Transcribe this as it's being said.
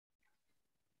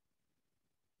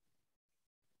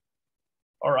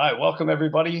All right, welcome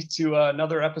everybody to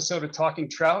another episode of Talking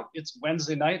Trout. It's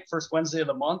Wednesday night, first Wednesday of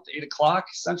the month, 8 o'clock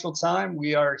Central Time.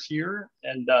 We are here,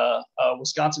 and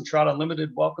Wisconsin Trout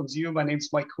Unlimited welcomes you. My name's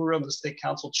Mike Kura. I'm the State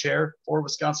Council Chair for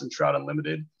Wisconsin Trout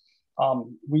Unlimited.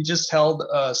 We just held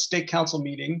a State Council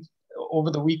meeting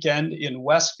over the weekend in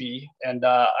Westby, and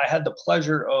I had the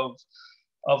pleasure of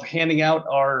handing out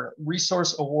our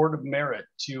Resource Award of Merit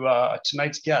to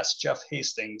tonight's guest, Jeff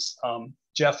Hastings.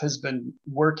 Jeff has been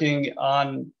working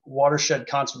on watershed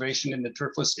conservation in the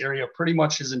Driftless area pretty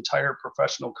much his entire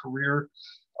professional career.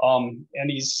 And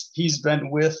he's been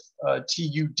with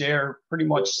TUDARE pretty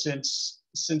much since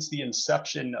the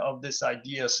inception of this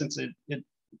idea, since it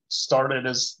started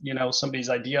as, you know, somebody's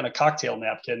idea on a cocktail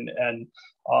napkin, and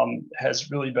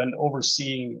has really been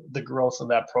overseeing the growth of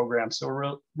that program. So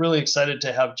we're really excited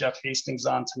to have Jeff Hastings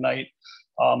on tonight.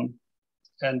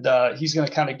 And he's going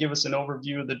to kind of give us an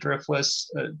overview of the Driftless,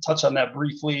 touch on that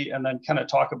briefly, and then kind of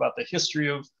talk about the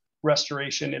history of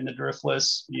restoration in the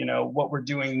Driftless, you know, what we're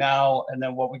doing now, and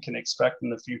then what we can expect in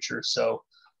the future. So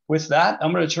with that,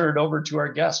 I'm going to turn it over to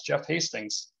our guest, Jeff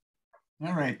Hastings.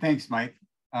 All right. Thanks, Mike.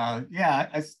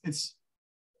 This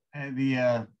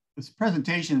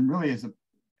presentation really is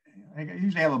I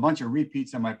usually have a bunch of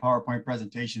repeats on my PowerPoint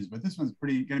presentations, but this one's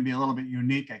going to be a little bit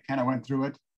unique. I kind of went through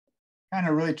it. Kind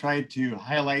of really tried to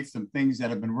highlight some things that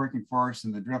have been working for us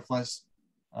in the Driftless,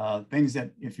 things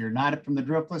that if you're not from the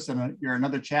Driftless and you're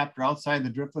another chapter outside the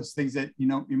Driftless, things that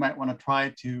you might want to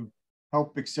try to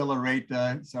help accelerate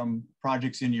some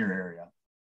projects in your area.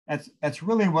 That's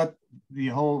really what the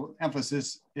whole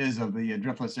emphasis is of the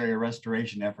Driftless area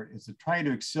restoration effort, is to try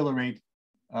to accelerate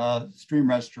stream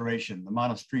restoration, the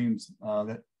amount of streams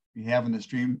that we have in the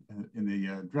stream in the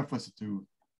Driftless, to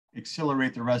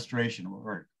accelerate the restoration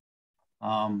work.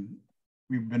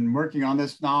 We've been working on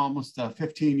this now almost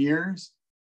 15 years.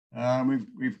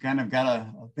 We've kind of got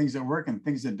things that work and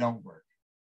things that don't work.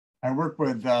 I work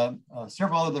with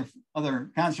several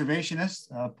other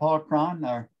conservationists. Paul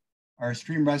Cron, our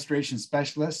stream restoration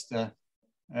specialist,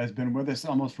 has been with us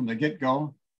almost from the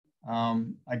get-go.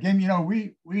 Again,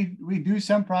 we do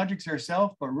some projects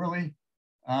ourselves, but really,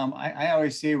 I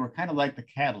always say we're kind of like the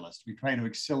catalyst. We try to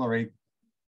accelerate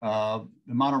the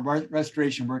amount of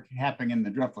restoration work happening in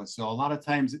the Driftless. So a lot of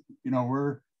times,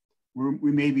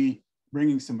 we may be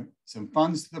bringing some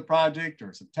funds to the project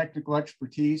or some technical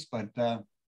expertise, but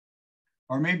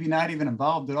or maybe not even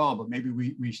involved at all, but maybe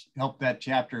we help that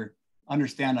chapter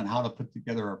understand on how to put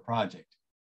together a project.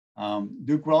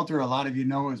 Duke Welter, a lot of you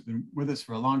know, has been with us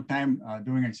for a long time,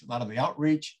 doing a lot of the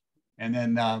outreach. And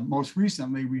then most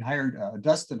recently, we hired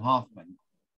Dustin Hoffman.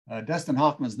 Dustin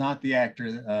Hoffman's not the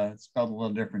actor, spelled a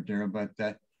little different there, but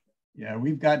yeah,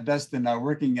 we've got Dustin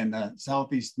working in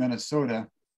southeast Minnesota.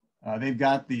 They've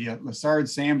got the Lessard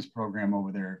Sam's program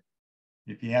over there.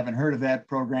 If you haven't heard of that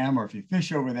program, or if you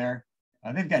fish over there,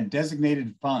 they've got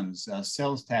designated funds,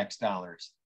 sales tax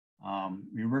dollars.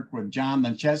 We work with John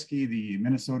Lancheski, the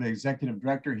Minnesota Executive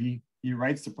Director. He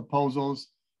writes the proposals,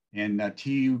 and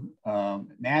TU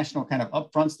National kind of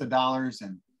upfronts the dollars,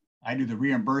 and I do the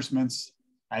reimbursements.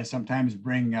 I sometimes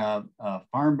bring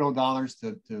farm bill dollars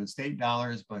to state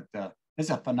dollars, but it's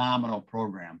a phenomenal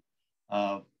program.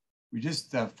 We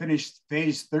just finished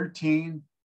phase 13,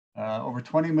 over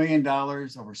 $20 million,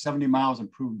 over 70 miles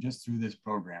improved just through this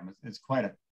program. It's quite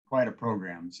a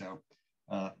program. So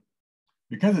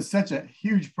because it's such a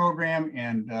huge program,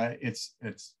 and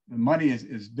the money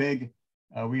is big,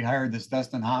 we hired this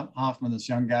Dustin Hoffman, this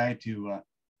young guy, to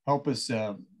help us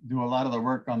do a lot of the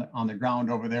work on the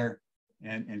ground over there,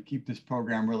 and keep this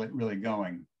program really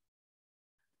going.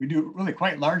 We do really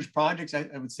quite large projects. I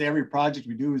would say every project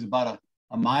we do is about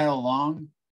a mile long.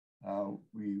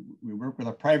 We work with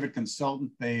a private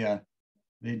consultant. They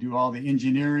do all the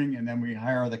engineering, and then we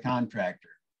hire the contractor.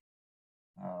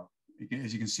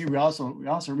 As you can see, we also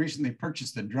recently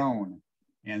purchased a drone,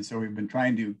 and so we've been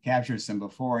trying to capture some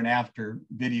before and after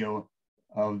video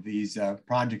of these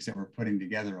projects that we're putting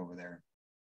together over there.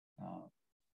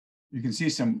 You can see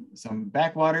some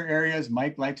backwater areas.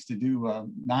 Mike likes to do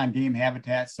non-game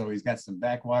habitats, so he's got some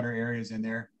backwater areas in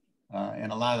there, and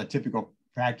a lot of the typical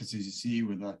practices you see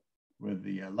with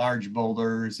the large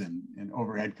boulders and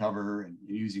overhead cover and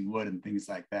using wood and things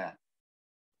like that.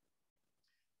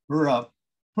 We're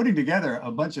putting together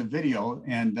a bunch of video,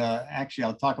 and actually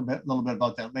I'll talk a little bit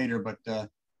about that later, but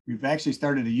we've actually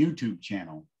started a YouTube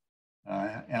channel,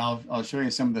 and I'll show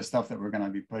you some of the stuff that we're going to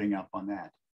be putting up on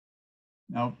that.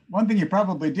 Now, one thing you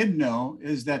probably didn't know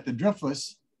is that the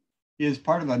Driftless is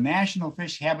part of a National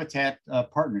Fish Habitat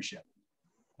Partnership.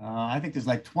 I think there's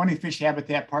like 20 fish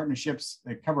habitat partnerships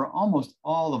that cover almost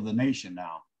all of the nation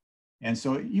now. And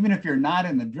so even if you're not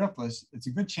in the Driftless, it's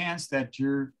a good chance that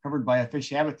you're covered by a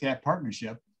fish habitat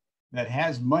partnership that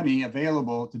has money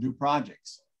available to do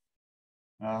projects.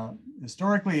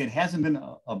 Historically, it hasn't been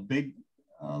hasn't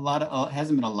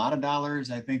been a lot of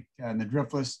dollars. I think in the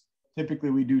Driftless,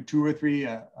 typically we do 2 or 3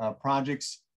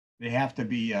 projects. They have to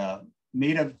be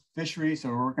native fishery, so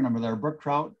we're working on with our brook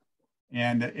trout,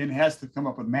 and it has to come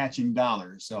up with matching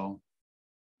dollars. So,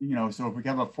 you know, so if we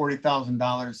have a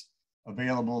 $40,000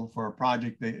 available for a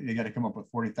project, they got to come up with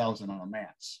 40,000 on a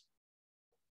match.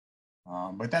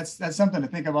 But that's something to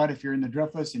think about if you're in the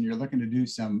Driftless and you're looking to do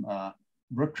some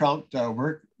brook trout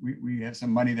work. We have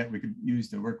some money that we could use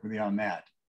to work with you on that.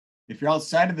 If you're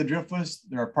outside of the Driftless,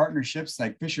 there are partnerships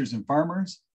like Fishers and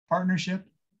Farmers Partnership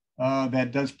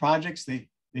that does projects. They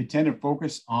tend to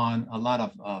focus on a lot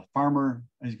of farmer,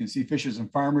 as you can see, Fishers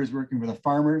and Farmers working with the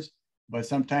farmers, but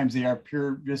sometimes they are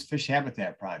pure just fish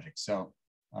habitat projects. So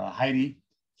Heidi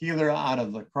Keeler out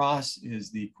of La Crosse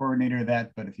is the coordinator of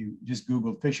that, but if you just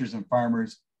Google Fishers and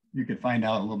Farmers, you could find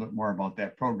out a little bit more about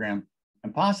that program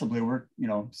and possibly work, you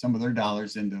know, some of their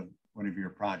dollars into one of your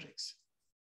projects.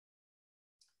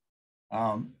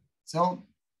 So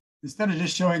instead of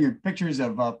just showing you pictures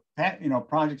of you know,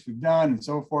 projects we've done and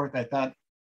so forth, I thought,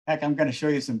 heck, I'm going to show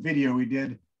you some video we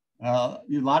did. A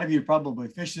lot of you probably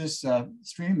fish this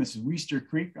stream. This is Weister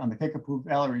Creek on the Kickapoo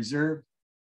Valley Reserve.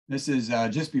 This is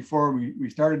just before we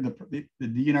started the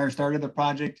DNR started the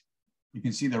project. You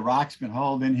can see the rock's been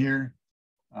hauled in here.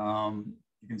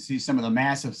 You can see some of the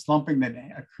massive slumping that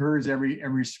occurs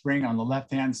every spring on the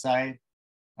left-hand side.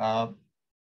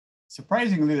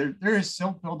 Surprisingly, there is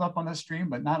silt built up on the stream,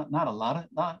 but not a lot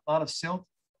of silt.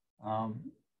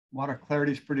 Water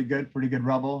clarity is pretty good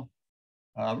rubble.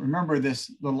 Remember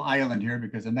this little island here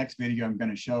because the next video I'm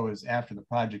going to show is after the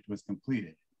project was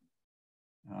completed.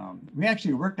 We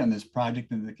actually worked on this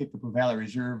project in the Kickapoo Valley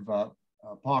Reserve.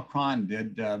 Paul Cron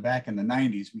did back in the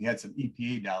 90s. We had some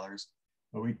EPA dollars,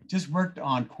 but we just worked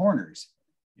on corners.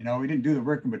 You know, we didn't do the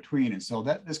work in between. And so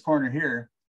this corner here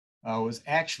was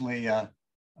actually a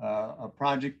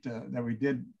project that we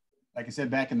did, like I said,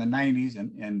 back in the 90s.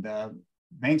 And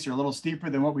banks are a little steeper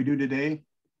than what we do today,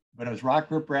 but it was rock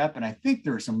riprap. And I think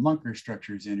there are some lunker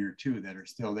structures in here too that are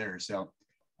still there. So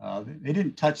they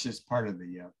didn't touch this part of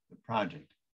the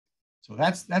project. So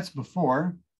that's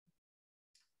before.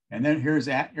 And then here's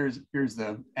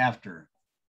the after.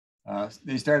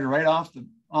 They started right off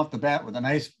the bat with a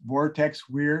nice vortex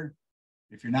weir.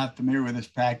 If you're not familiar with this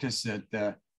practice,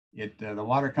 the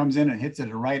water comes in and hits at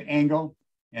a right angle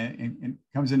and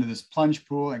comes into this plunge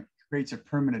pool and creates a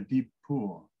permanent deep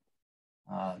pool.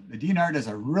 The DNR does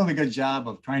a really good job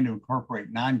of trying to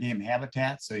incorporate non-game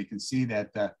habitats. So you can see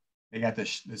that they got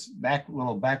this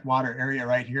little backwater area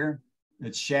right here.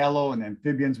 It's shallow and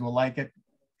amphibians will like it,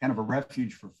 kind of a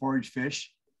refuge for forage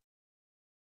fish.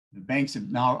 The banks are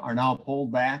now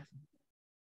pulled back.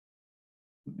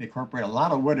 They incorporate a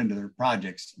lot of wood into their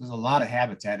projects. There's a lot of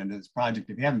habitat into this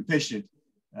project. If you haven't fished it,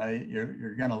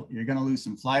 you're gonna lose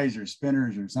some flies or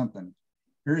spinners or something.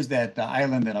 Here's that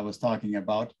island that I was talking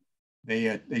about.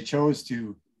 They chose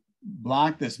to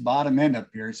block this bottom end up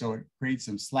here, so it creates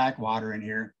some slack water in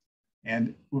here.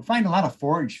 And we'll find a lot of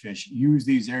forage fish use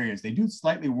these areas. They do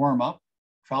slightly warm up.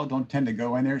 Trout don't tend to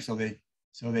go in there, so they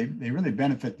really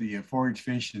benefit the forage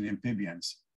fish and the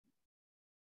amphibians.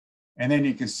 And then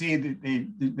you can see that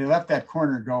they let that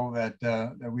corner go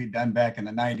that we'd done back in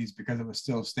the 90s because it was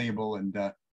still stable and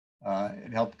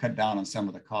it helped cut down on some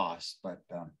of the costs. But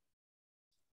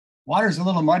water's a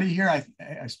little muddy here. I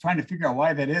was trying to figure out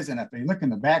why that is. And if you look in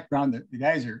the background, the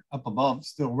guys are up above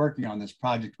still working on this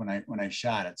project when I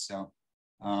shot it. So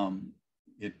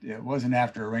it wasn't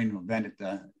after a rain event.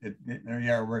 There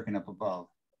you are working up above.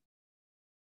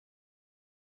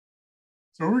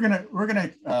 So we're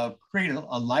gonna create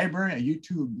a library, a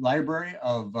YouTube library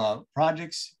of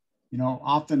projects. You know,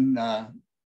 often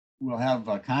we'll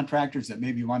have contractors that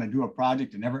maybe want to do a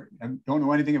project and don't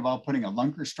know anything about putting a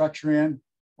lunker structure in.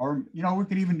 Or, you know, we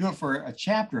could even do it for a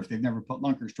chapter if they've never put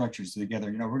lunker structures together.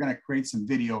 You know, we're going to create some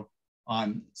video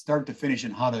on start to finish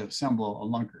and how to assemble a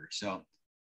lunker. So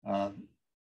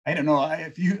I don't know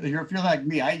if you're like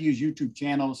me, I use YouTube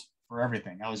channels for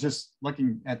everything. I was just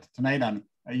looking at tonight on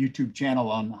a YouTube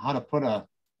channel on how to put a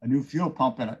new fuel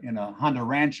pump in a Honda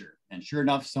Rancher. And sure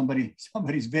enough, somebody's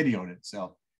videoed it.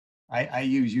 So I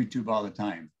use YouTube all the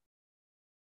time.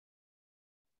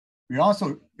 We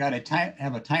also got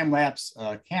have a time-lapse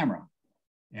camera,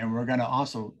 and we're going to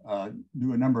also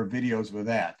do a number of videos with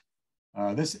that.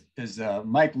 This is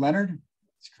Mike Leonard's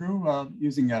crew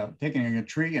taking a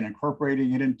tree and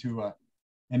incorporating it into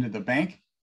the bank.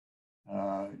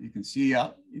 You can see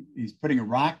he's putting a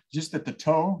rock just at the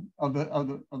toe of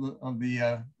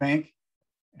the bank,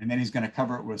 and then he's going to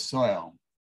cover it with soil.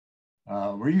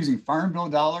 We're using farm bill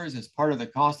dollars as part of the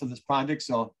cost of this project.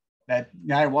 So that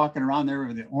guy walking around there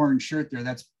with the orange shirt there,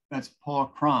 that's Paul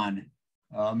Cron,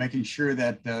 making sure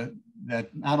that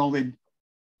that not only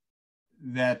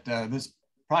that this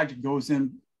project goes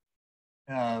in,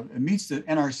 it meets the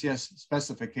NRCS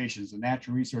specifications, the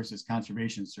Natural Resources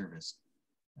Conservation Service.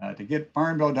 To get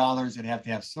farm bill dollars, it'd have to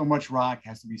have so much rock,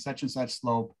 has to be such and such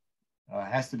slope,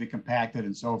 has to be compacted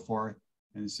and so forth.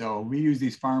 And so we use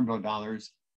these farm bill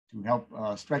dollars to help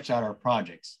stretch out our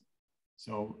projects.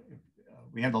 So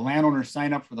we have the landowner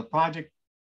sign up for the project.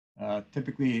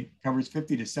 Typically it covers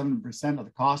 50 to 7% of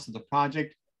the cost of the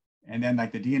project. And then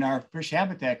like the DNR fish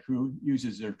habitat crew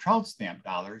uses their trout stamp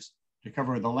dollars to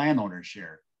cover the landowner's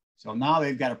share. So now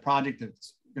they've got a project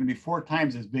that's going to be 4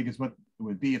 times as big as what it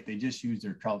would be if they just used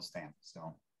their trout stamp.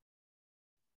 So,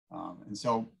 and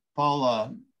so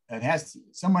Paul,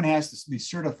 someone has to be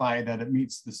certified that it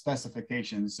meets the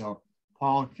specifications. So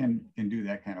Paul can do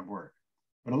that kind of work.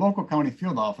 But a local county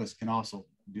field office can also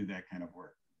do that kind of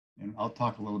work. And I'll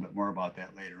talk a little bit more about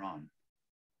that later on.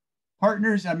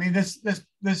 Partners, I mean, this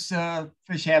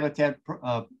fish habitat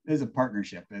is a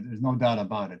partnership. There's no doubt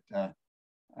about it.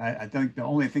 I think the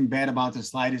only thing bad about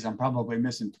this slide is I'm probably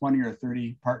missing 20 or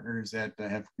 30 partners that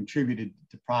have contributed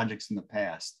to projects in the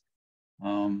past.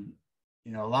 You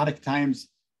know, a lot of times,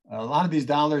 a lot of these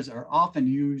dollars are often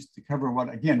used to cover what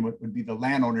would be the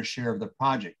landowner's share of the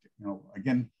project. You know,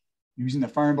 again, using the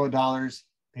farm bill dollars,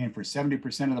 paying for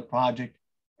 70% of the project,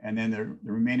 and then the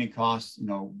remaining costs, you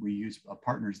know, we use a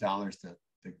partner's dollars to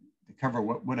cover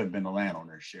what would have been the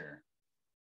landowner's share.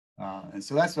 And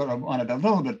so that's what I wanted a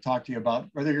little bit to talk to you about.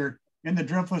 Whether you're in the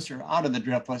Driftless or out of the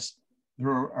Driftless,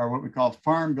 there are what we call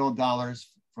farm bill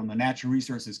dollars from the Natural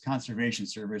Resources Conservation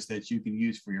Service that you can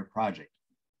use for your project.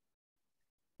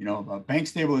 You know, bank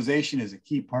stabilization is a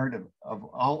key part of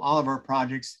all of our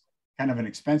projects, kind of an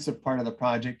expensive part of the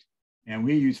project. And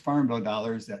we use farm bill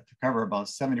dollars to cover about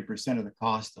 70% of the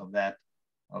cost of that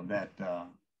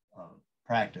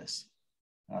practice.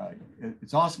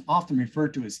 It's also often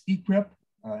referred to as EQIP,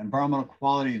 Environmental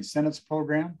Quality Incentives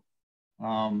Program.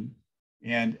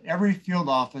 And every field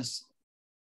office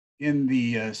in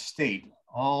the state,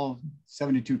 all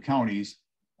 72 counties,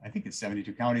 I think it's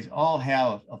 72 counties, all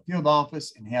have a field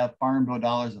office and have farm bill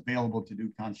dollars available to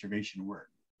do conservation work.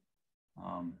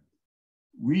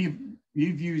 We've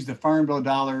used the farm bill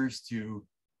dollars to,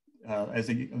 as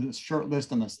a short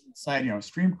list on the side, you know,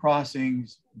 stream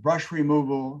crossings, brush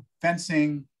removal,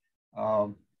 fencing.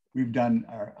 I've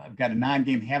got a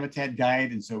non-game habitat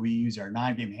guide, and so we use our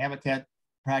non-game habitat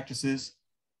practices.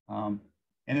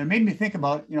 And it made me think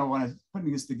about, you know, when I was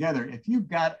putting this together, if you've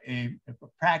got a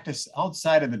practice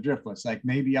outside of the Driftless, like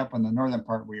maybe up on the northern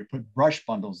part where you put brush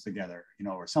bundles together, you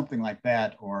know, or something like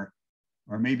that, or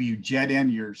maybe you jet in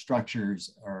your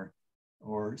structures,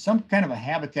 or some kind of a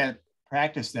habitat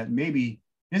practice that maybe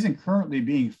isn't currently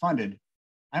being funded.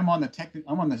 I'm on the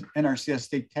NRCS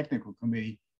State Technical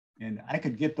Committee, and I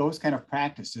could get those kind of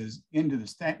practices into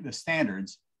the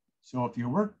standards. So if you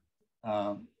work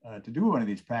to do one of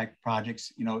these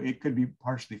projects, you know, it could be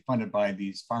partially funded by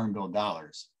these farm bill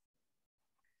dollars.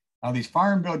 Now, these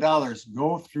farm bill dollars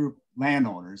go through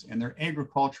landowners, and they're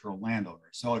agricultural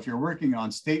landowners. So if you're working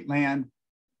on state land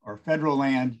or federal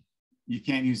land, you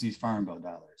can't use these farm bill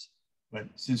dollars. But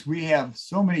since we have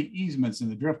so many easements in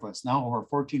the Driftless, now over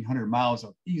 1,400 miles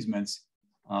of easements,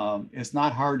 it's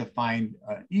not hard to find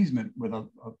an easement with a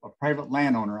private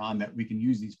landowner on that we can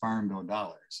use these farm bill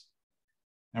dollars.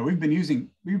 Now we've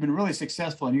been really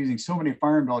successful in using so many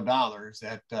farm bill dollars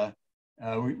that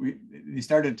we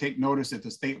started to take notice at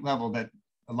the state level that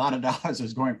a lot of dollars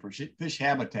is going for fish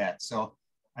habitat. So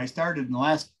I started in the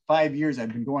last 5 years,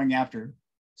 I've been going after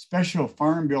special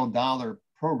farm bill dollar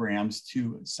programs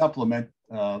to supplement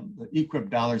the EQIP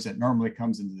dollars that normally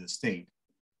comes into the state.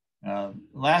 The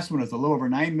last one was a little over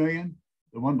 9 million.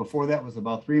 The one before that was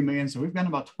about 3 million. So we've got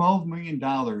about $12 million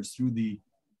through the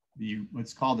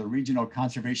what's called the Regional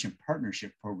Conservation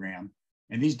Partnership Program.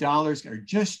 And these dollars are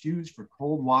just used for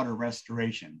cold water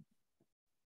restoration.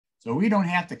 So we don't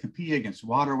have to compete against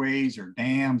waterways or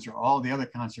dams or all the other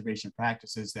conservation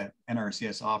practices that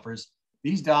NRCS offers.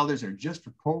 These dollars are just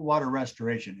for cold water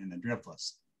restoration in the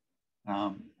Driftless.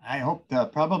 I hope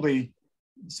probably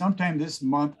sometime this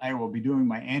month, I will be doing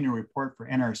my annual report for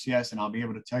NRCS, and I'll be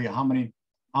able to tell you how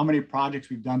many projects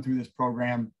we've done through this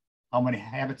program, how many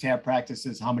habitat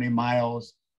practices, how many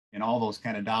miles, and all those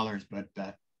kind of dollars. But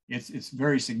it's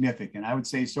very significant. I would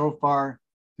say so far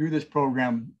through this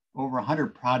program, over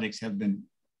 100 projects have been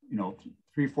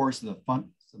 3/4 of the funds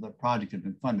of the project have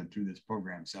been funded through this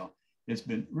program. So it's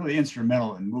been really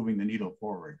instrumental in moving the needle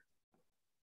forward.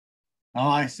 Now,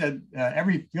 I said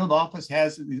every field office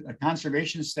has a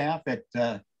conservation staff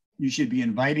that you should be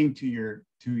inviting to your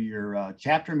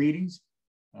chapter meetings.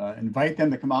 Invite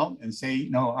them to come out and say,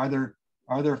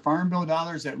 are there farm bill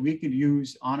dollars that we could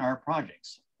use on our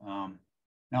projects?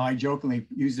 Now, I jokingly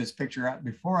use this picture.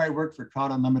 Before I worked for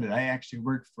Trout Unlimited, I actually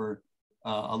worked for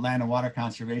a land and water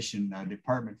conservation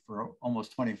department for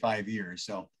almost 25 years.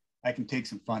 So I can take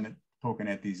some fun at poking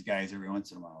at these guys every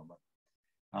once in a while. But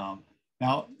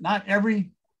now, not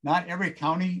every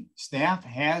county staff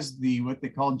has what they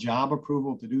call job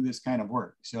approval to do this kind of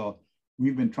work. So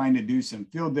we've been trying to do some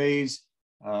field days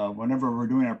whenever we're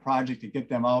doing a project to get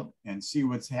them out and see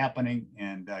what's happening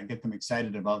and get them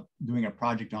excited about doing a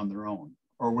project on their own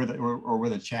or with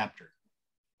a chapter.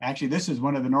 Actually, this is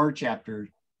one of the Nord chapter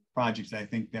projects I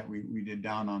think that we did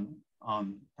down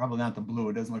on probably not the blue.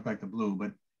 It doesn't look like the blue,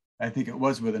 but I think it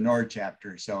was with the Nord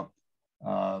chapter. So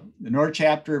the Nord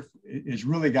chapter has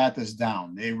really got this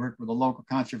down. They work with the local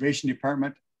conservation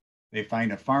department. They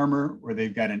find a farmer where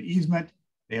they've got an easement.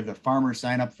 They have the farmer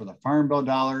sign up for the farm bill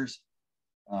dollars.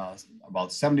 About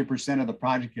 70% of the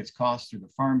project gets cost through the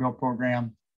farm bill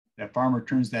program. That farmer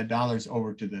turns that dollars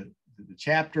over to the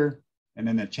chapter, and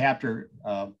then the chapter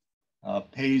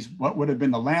pays what would have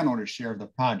been the landowner's share of the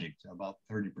project, about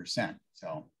 30%.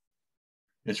 So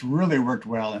it's really worked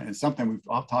well, and it's something we've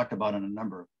all talked about in a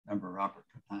number of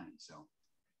times. So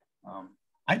I'll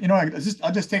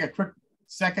just take a quick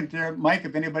second there, Mike.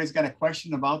 If anybody's got a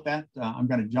question about that, I'm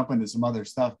going to jump into some other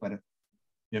stuff. But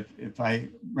if I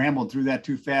rambled through that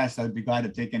too fast, I'd be glad to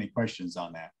take any questions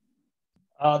on that.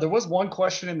 There was one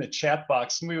question in the chat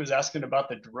box. Somebody was asking about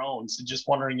the drones and just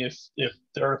wondering if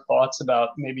there are thoughts about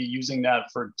maybe using that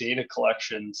for data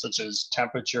collection, such as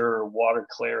temperature or water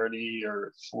clarity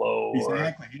or flow.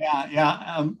 Exactly.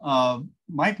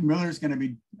 Mike Miller is going to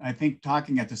be, I think,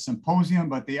 talking at the symposium,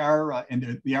 but they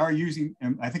are using,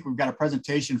 and I think we've got a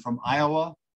presentation from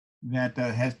Iowa that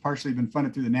has partially been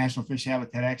funded through the National Fish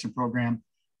Habitat Action Program,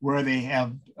 where they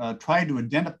have tried to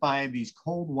identify these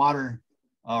cold water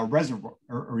reservoir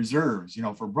or reserves,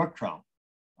 for brook trout,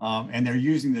 and they're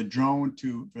using the drone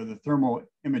for the thermal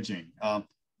imaging.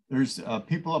 There's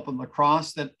people up in La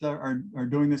Crosse that are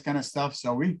doing this kind of stuff.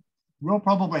 So we'll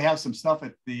probably have some stuff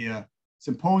at the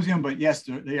symposium, but yes,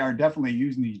 they are definitely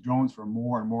using these drones for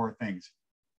more and more things.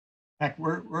 Heck,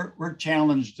 we're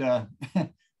challenged.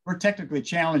 We're technically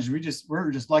challenged.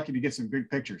 We're just lucky to get some good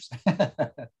pictures.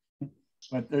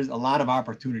 But there's a lot of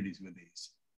opportunities with these.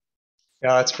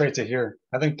 Yeah, that's great to hear.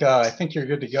 I think you're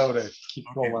good to go to keep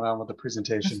rolling on with the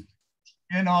presentation.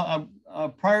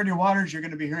 Priority waters, you're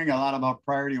going to be hearing a lot about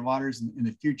priority waters in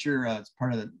the future. It's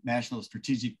part of the National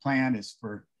Strategic Plan is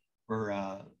for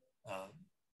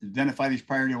identify these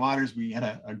priority waters. We had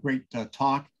a great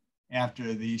talk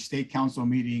after the State Council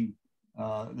meeting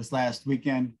this last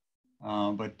weekend.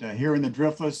 But here in the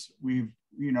Driftless, we've,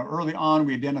 early on,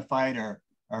 we identified our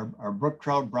brook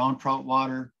trout, brown trout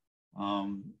water.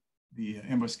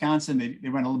 In Wisconsin, they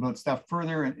went a little bit step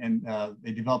further and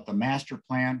they developed a master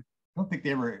plan. I don't think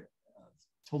they ever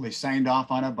totally signed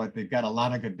off on it, but they've got a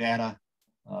lot of good data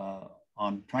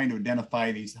on trying to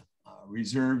identify these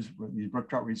reserves, these brook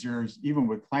trout reserves, even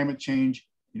with climate change.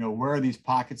 Where are these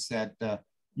pockets that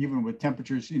even with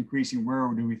temperatures increasing,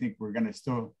 where do we think we're going to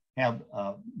still have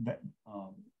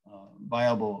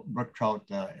viable brook trout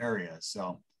areas?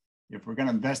 So if we're going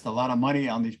to invest a lot of money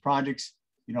on these projects,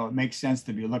 it makes sense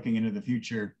to be looking into the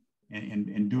future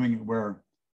and doing it where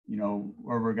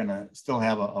we're going to still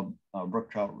have a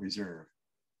brook trout reserve.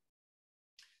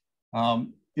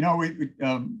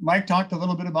 Mike talked a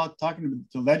little bit about talking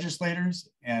to legislators,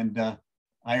 and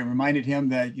I reminded him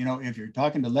that, if you're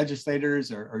talking to legislators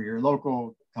or your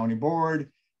local county board,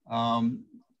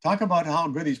 talk about how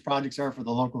good these projects are for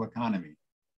the local economy.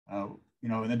 In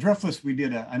the Driftless, we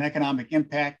did an economic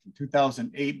impact in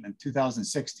 2008 and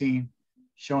 2016,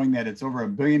 showing that it's over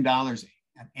 $1 billion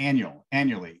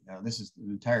annually. This is the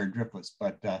entire Driftless,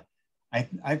 but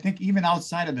I think even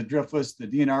outside of the Driftless, the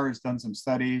DNR has done some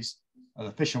studies,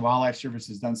 the Fish and Wildlife Service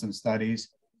has done some studies,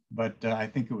 but I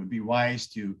think it would be wise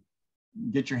to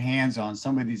get your hands on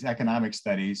some of these economic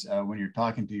studies when you're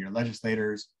talking to your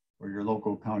legislators or your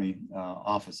local county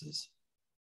offices.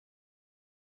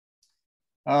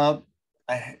 You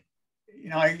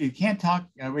can't talk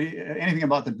anything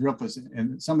about the Driftless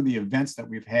and some of the events that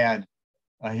we've had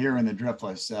here in the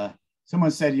Driftless.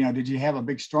 Someone said, did you have a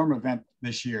big storm event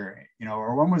this year?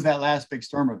 Or when was that last big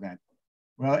storm event?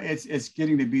 Well, it's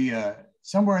getting to be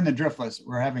somewhere in the Driftless.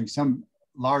 We're having some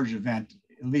large event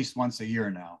at least once a year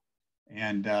now.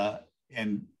 and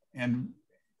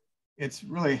it's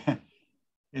really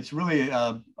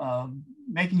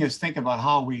making us think about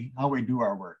how we do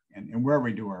our work and where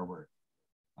we do our work.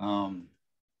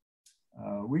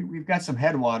 We've got some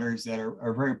headwaters that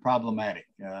are very problematic.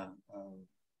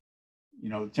 You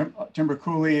know, Timber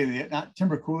Coulee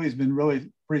has been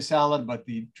really pretty solid, but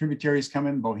the tributaries come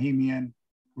in: Bohemian,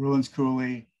 Ruins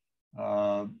Coulee,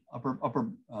 upper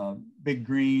Big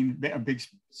Green, Big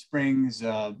Springs,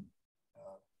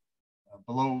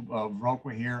 below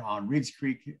Viroqua here on Reeds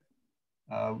Creek.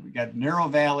 We got narrow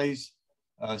valleys,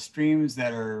 streams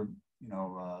that are, you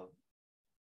know,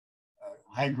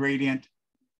 high gradient,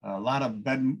 a lot of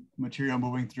bed material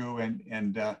moving through,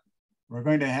 and we're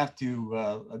going to have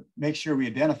to make sure we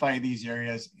identify these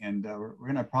areas, and we're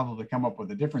going to probably come up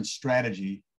with a different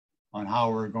strategy on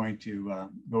how we're going to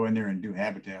go in there and do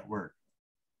habitat work.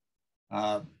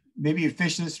 Maybe you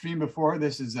fished this stream before.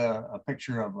 This is a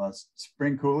picture of a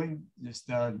Spring Coulee, just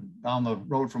down the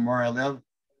road from where I live,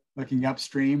 looking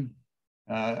upstream.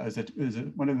 Is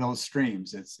one of those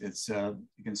streams. It's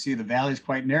you can see the valley is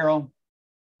quite narrow.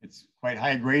 It's quite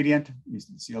high gradient. You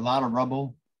can see a lot of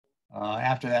rubble.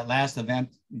 After that last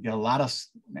event, you get a lot of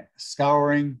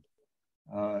scouring.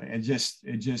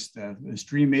 The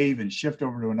stream may even shift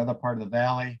over to another part of the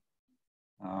valley.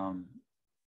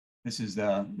 This is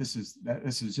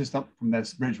just up from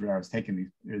this bridge where I was taking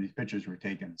these pictures were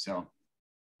taken. So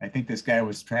I think this guy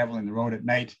was traveling the road at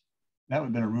night. That would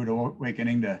have been a rude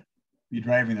awakening to be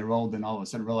driving the road, then all of a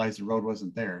sudden realize the road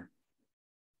wasn't there.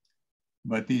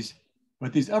 But these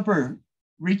upper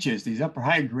reaches, these upper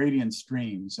high gradient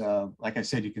streams, like I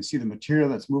said, you can see the material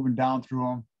that's moving down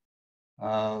through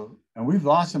them. And we've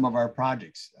lost some of our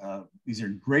projects. These are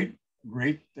great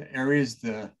areas,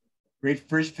 great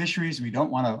fisheries. We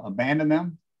don't want to abandon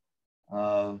them.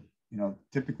 You know,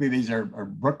 typically these are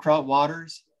brook trout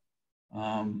waters.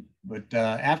 But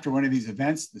after one of these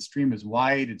events, the stream is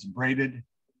wide, it's braided,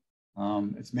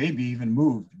 it's maybe even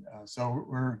moved.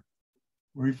 So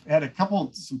we've had a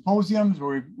couple symposiums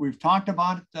where we've talked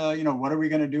about, you know, what are we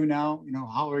going to do now? You know,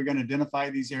 how are we going to identify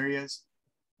these areas?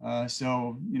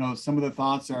 So, you know, some of the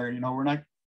thoughts are, you know,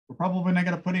 we're probably not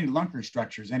going to put any lunker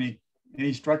structures, any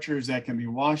structures that can be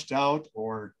washed out,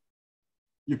 or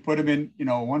you put them in, you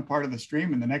know, one part of the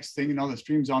stream, and the next thing you know, the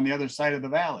stream's on the other side of the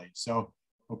valley. So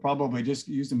we'll probably just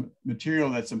use the material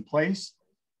that's in place.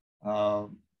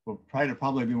 We'll try to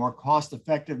probably be more cost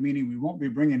effective, meaning we won't be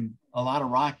bringing a lot of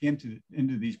rock into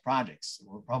these projects.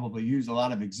 We'll probably use a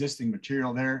lot of existing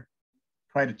material there,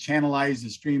 try to channelize the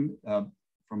stream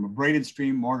from a braided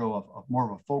stream more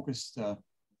of a focused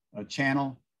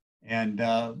channel, and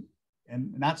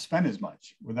not spend as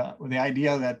much with the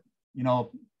idea that, you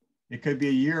know, it could be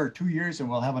a year or 2 years and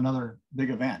we'll have another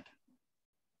big event.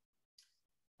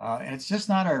 And it's just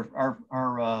not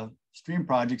our stream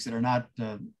projects that are not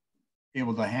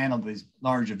able to handle these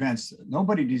large events.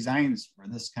 Nobody designs for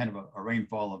this kind of a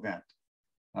rainfall event.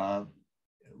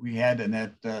 We had in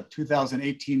that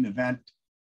 2018 event,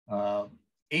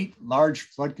 8 large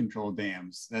flood control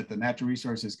dams that the Natural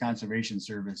Resources Conservation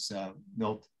Service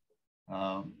built.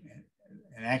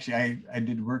 And actually, I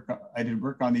did work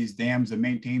on these dams and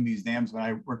maintained these dams when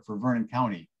I worked for Vernon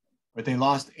County, but they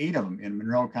lost 8 of them in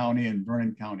Monroe County and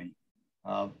Vernon County.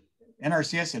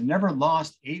 NRCS had never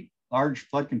lost 8 large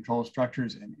flood control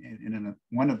structures in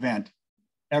one event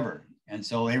ever. And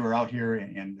so they were out here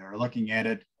and they're looking at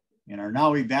it and are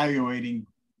now evaluating,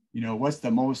 you know, what's the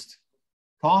most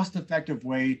cost-effective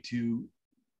way to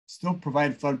still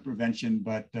provide flood prevention,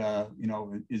 but you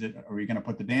know, are we going to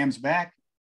put the dams back?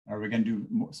 Are we going to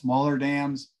do smaller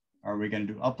dams? Are we going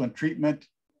to do upland treatment?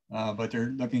 But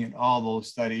they're looking at all those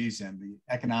studies and the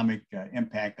economic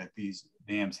impact that these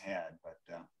dams had. But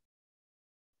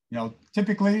you know,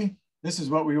 typically this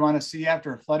is what we want to see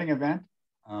after a flooding event.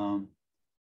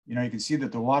 You know, you can see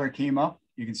that the water came up.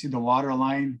 You can see the water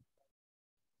line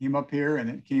came up here and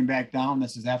it came back down.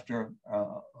 This is after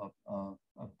a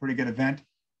pretty good event,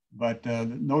 but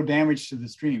no damage to the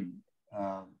stream.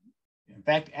 In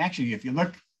fact, actually, if you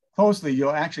look closely,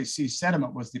 you'll actually see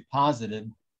sediment was deposited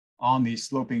on these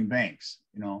sloping banks,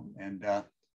 you know,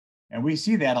 and we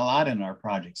see that a lot in our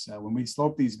projects. When we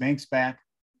slope these banks back,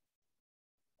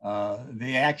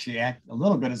 they actually act a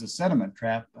little bit as a sediment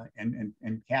trap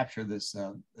and capture this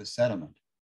sediment.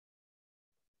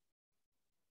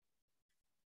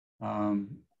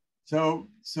 So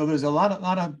there's a lot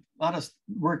of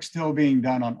work still being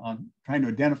done on trying to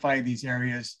identify these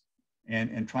areas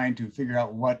and trying to figure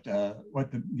out what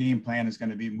the game plan is going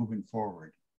to be moving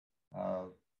forward.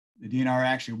 The DNR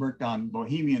actually worked on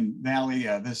Bohemian Valley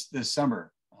this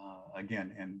summer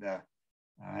again, and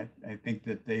I think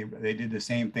that they did the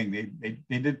same thing.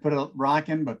 They did put a rock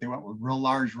in, but they went with real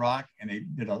large rock, and they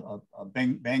did a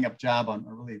bang up job on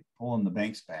really pulling the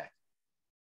banks back.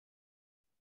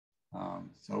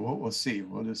 So we'll see.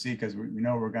 We'll just see, because we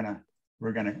know we're gonna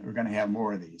have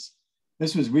more of these.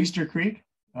 This was Weister Creek.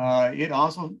 It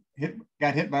also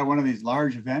got hit by one of these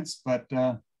large events, but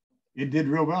it did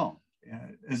real well,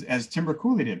 as Timber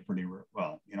Coulee did pretty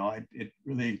well. You know, it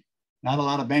really, not a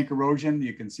lot of bank erosion.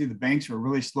 You can see the banks were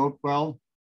really sloped well.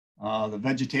 The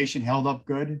vegetation held up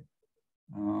good,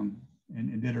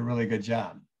 and did a really good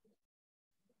job.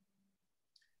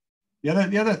 The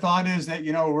other thought is that,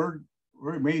 you know,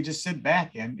 we may just sit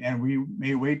back and we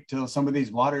may wait till some of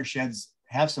these watersheds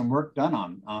have some work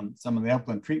done on some of the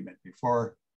upland treatment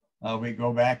before we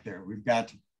go back there. We've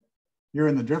got, here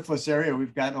in the Driftless area,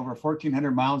 we've got over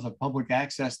 1,400 miles of public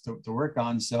access to work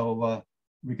on. So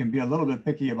we can be a little bit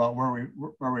picky about where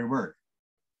we work.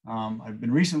 I've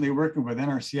been recently working with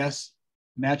NRCS,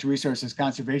 Natural Resources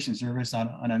Conservation Service,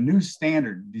 on a new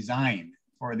standard design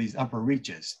for these upper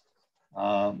reaches.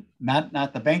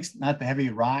 Not the banks, not the heavy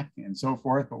rock and so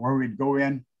forth, but where we'd go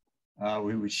in,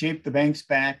 we would shape the banks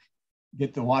back,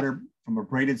 get the water from a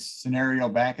braided scenario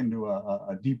back into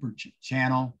a deeper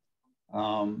channel,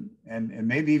 and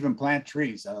maybe even plant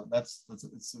trees. That's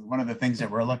one of the things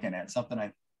that we're looking at. Something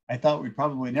I thought we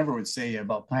probably never would say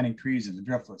about planting trees in the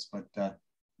Driftless, but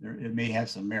it may have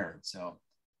some merit. So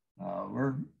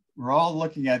we're all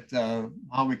looking at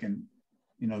how we can,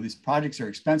 you know, these projects are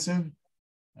expensive.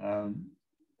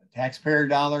 Taxpayer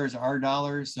dollars, our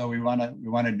dollars, so we want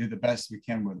to do the best we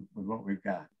can with what we've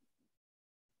got.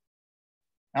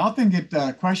 I often get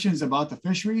questions about the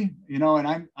fishery, you know,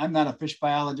 and I'm not a fish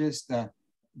biologist,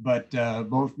 but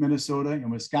both Minnesota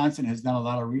and Wisconsin has done a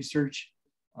lot of research.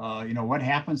 You know, what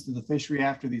happens to the fishery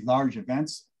after these large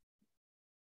events,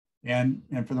 and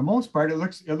for the most part, it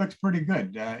looks pretty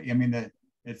good. I mean, the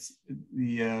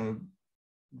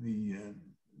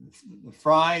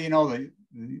fry, you know,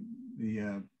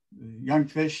 the young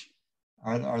fish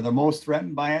are the most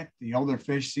threatened by it. The older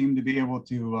fish seem to be able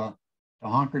to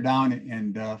hunker down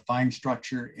and find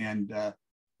structure and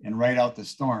ride out the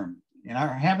storm. And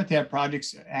our habitat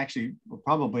projects actually will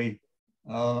probably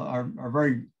are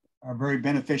very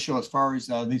beneficial as far as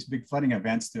these big flooding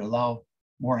events, to allow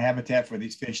more habitat for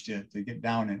these fish to get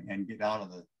down and get out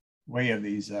of the way of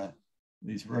these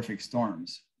horrific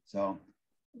storms. So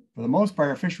for the most part,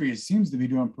 our fishery seems to be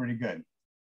doing pretty good.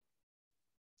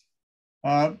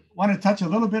 Want to touch a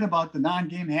little bit about the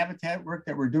non-game habitat work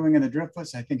that we're doing in the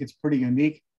Driftless. I think it's pretty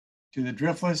unique to the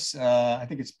Driftless. I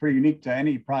think it's pretty unique to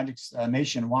any projects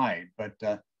nationwide, but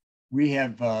we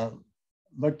have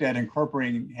looked at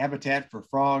incorporating habitat for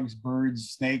frogs,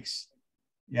 birds, snakes.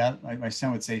 Yeah, my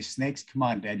son would say snakes. Come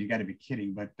on, Dad, you got to be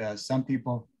kidding. But some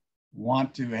people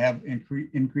want to have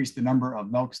increase the number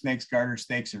of milk snakes, garter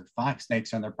snakes, or fox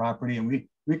snakes on their property. And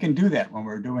we can do that when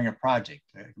we're doing a project.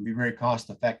 It can be very cost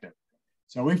effective.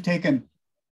 So we've taken,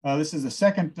 this is the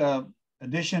second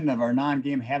edition of our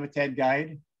non-game habitat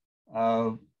guide.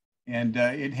 And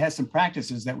it has some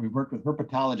practices that we worked with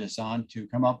herpetologists on to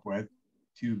come up with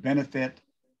to benefit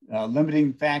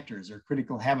limiting factors or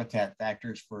critical habitat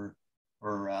factors for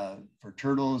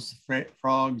turtles,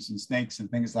 frogs, and snakes, and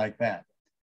things like that.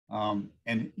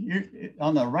 And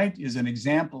on the right is an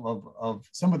example of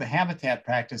some of the habitat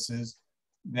practices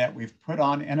that we've put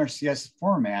on NRCS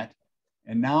format,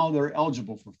 and now they're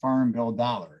eligible for Farm Bill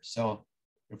dollars. So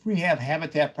if we have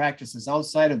habitat practices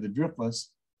outside of the Driftless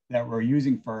that we're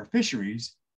using for our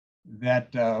fisheries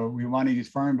that we want to use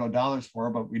Farm Bill dollars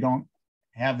for, but we don't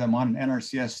have them on an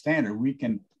NRCS standard, we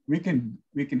can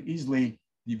easily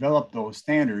develop those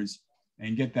standards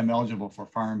and get them eligible for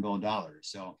Farm Bill dollars.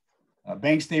 So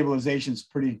bank stabilization is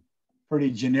pretty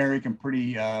generic and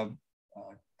pretty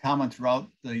common throughout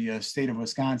the state of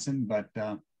Wisconsin, but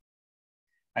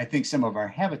I think some of our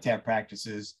habitat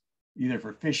practices, either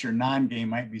for fish or non-game,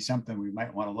 might be something we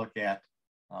might want to look at.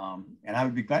 And I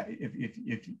would be glad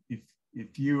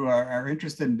if you are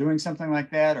interested in doing something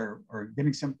like that, or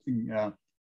getting something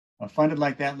funded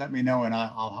like that, let me know, and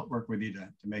I'll work with you to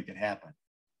make it happen.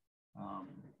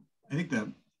 I think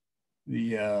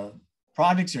the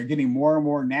projects are getting more and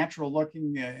more natural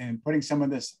looking and putting some of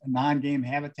this non-game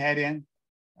habitat in.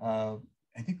 I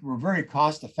think we're very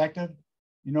cost effective.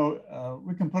 You know,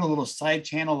 we can put a little side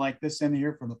channel like this in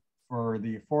here for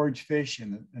the forage fish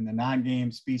and the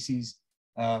non-game species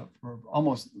for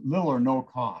almost little or no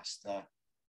cost.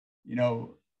 You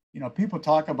know, people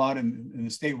talk about in the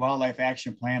State Wildlife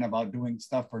Action Plan about doing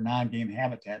stuff for non-game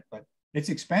habitat, but it's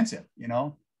expensive, you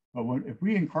know. But if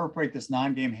we incorporate this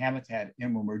non-game habitat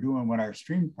in when we're doing our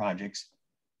stream projects,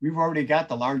 we've already got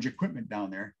the large equipment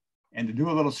down there. And to do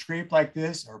a little scrape like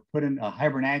this or put in a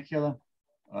hibernacula,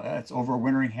 that's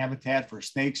overwintering habitat for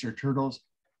snakes or turtles,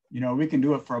 we can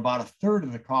do it for about 1/3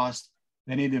 of the cost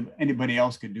than anybody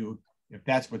else could do if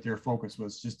that's what their focus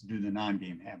was, just to do the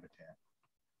non-game habitat.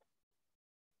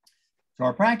 So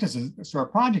our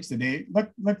projects today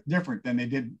look different than they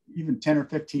did even 10 or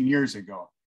 15 years ago.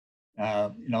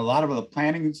 A lot of the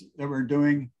plantings that we're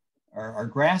doing are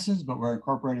grasses, but we're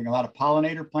incorporating a lot of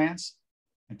pollinator plants.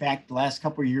 In fact, the last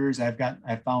couple of years,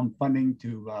 I've found funding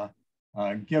to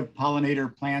give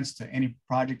pollinator plants to any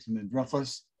projects in the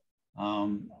Driftless.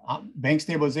 Bank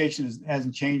stabilization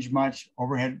hasn't changed much.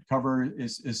 Overhead cover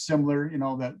is similar,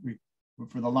 that we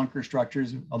for the lunker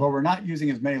structures, although we're not using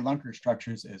as many lunker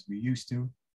structures as we used to.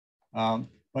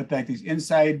 But like this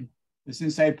inside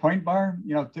point bar,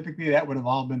 typically that would have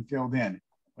all been filled in.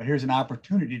 But here's an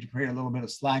opportunity to create a little bit of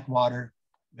slack water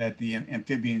that the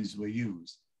amphibians will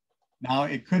use. Now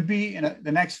it could be in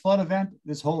the next flood event,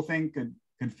 this whole thing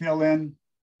could fill in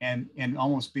and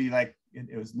almost be like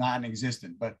it was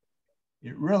non-existent. But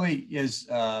it really is,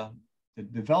 to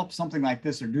develop something like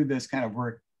this or do this kind of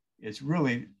work, it's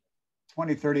really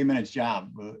 20, 30 minutes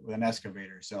job with an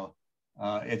excavator. So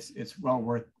it's well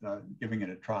worth giving it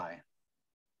a try.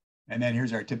 And then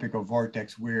here's our typical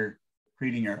vortex. We're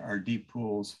creating our deep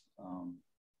pools.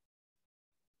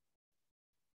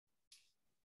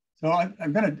 So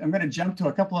I'm gonna jump to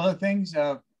a couple other things.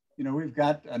 We've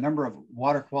got a number of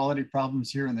water quality problems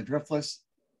here in the Driftless.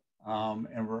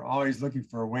 And we're always looking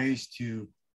for ways to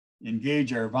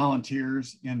engage our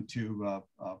volunteers into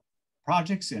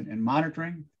projects and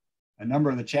monitoring. A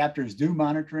number of the chapters do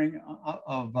monitoring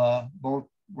of both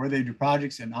where they do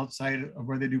projects and outside of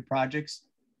where they do projects.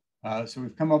 So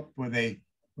we've come up with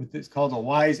it's called a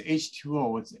WISE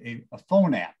H2O. It's a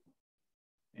phone app.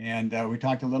 And we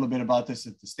talked a little bit about this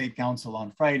at the State Council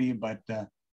on Friday, but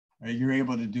you're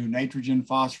able to do nitrogen,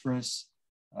 phosphorus,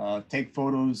 take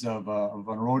photos of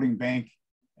an eroding bank,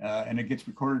 and it gets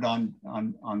recorded on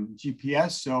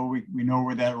GPS, so we know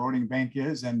where that eroding bank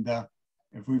is. And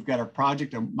if we've got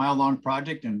a mile-long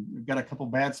project, and we've got a couple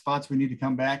bad spots we need to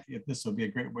come back, this will be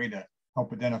a great way to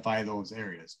help identify those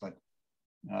areas. But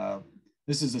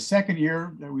this is the second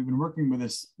year that we've been working with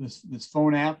this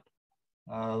phone app.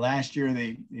 Last year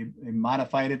they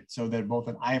modified it so that both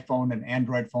an iPhone and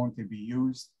Android phone could be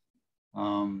used.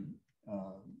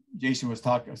 Jason I was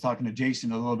talking to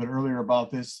Jason a little bit earlier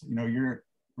about this.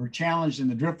 We're challenged in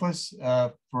the Driftless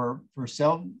for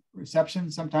cell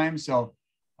reception sometimes. So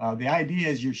the idea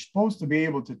is you're supposed to be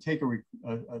able to take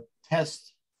a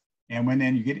test, and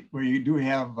then you get where you do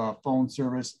have phone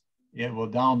service, it will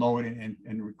download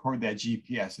and record that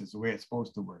GPS. Is the way it's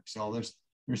supposed to work. So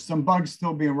there's some bugs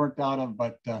still being worked out of,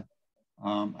 but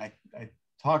I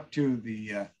talked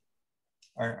to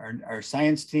our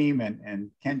science team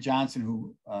and Kent Johnson,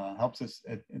 who helps us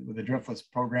with the Driftless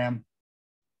program.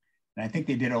 And I think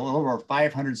they did over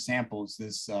 500 samples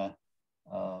this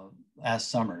last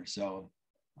summer. So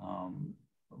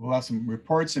we'll have some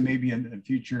reports, and maybe in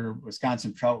future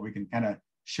Wisconsin Trout, we can kind of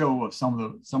show of some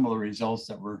of the results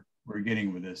that we're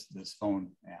getting with this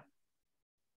phone app.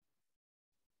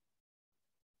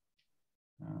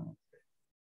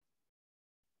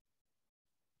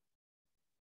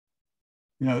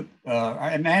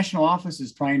 Our national office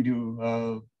is trying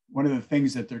to, one of the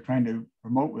things that they're trying to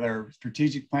promote with our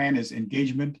strategic plan is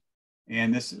engagement.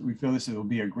 And we feel this will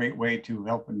be a great way to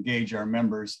help engage our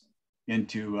members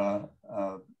into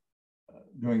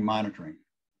doing monitoring.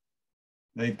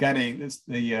 They've got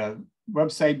the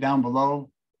website down below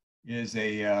is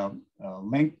a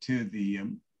link to the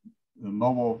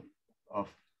mobile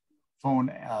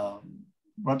phone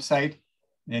website,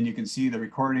 and you can see the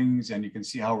recordings and you can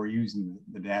see how we're using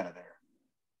the data there.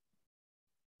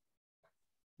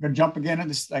 I'm going to jump again.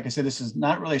 Like I said, this is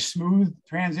not really smooth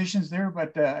transitions there,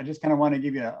 but I just kind of want to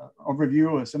give you an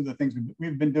overview of some of the things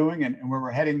we've been doing and where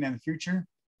we're heading in the future.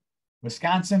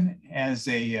 Wisconsin has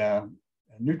a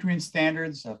nutrient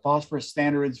standards, phosphorus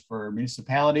standards for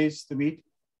municipalities to meet.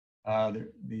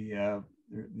 The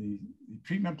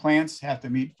treatment plants have to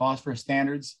meet phosphorus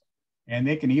standards, and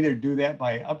they can either do that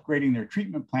by upgrading their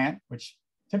treatment plant, which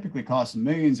typically costs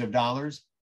millions of dollars,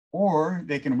 or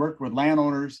they can work with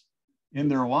landowners in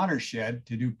their watershed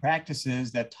to do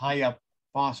practices that tie up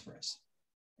phosphorus.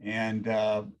 And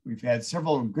we've had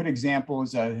several good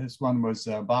examples. This one was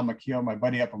Bob McKeel, my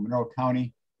buddy up in Monroe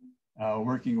County,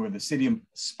 working with the city of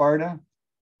Sparta,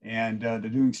 and they're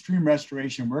doing stream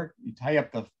restoration work. You tie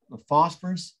up the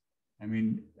phosphorus. I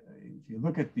mean, if you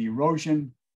look at the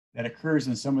erosion that occurs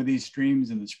in some of these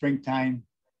streams in the springtime,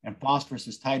 and phosphorus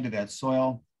is tied to that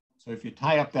soil. So if you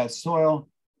tie up that soil,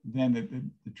 then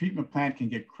the treatment plant can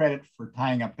get credit for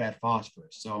tying up that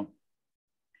phosphorus. So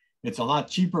it's a lot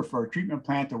cheaper for a treatment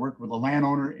plant to work with a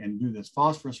landowner and do this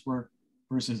phosphorus work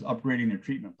versus upgrading their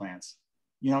treatment plants.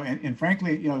 You know, and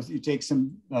frankly, you know, you take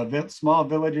some small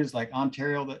villages like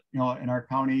Ontario, that, you know, in our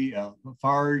county,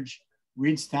 Lafarge,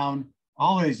 Reedstown,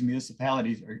 all of these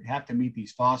municipalities have to meet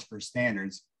these phosphorus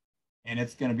standards, and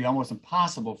it's going to be almost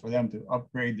impossible for them to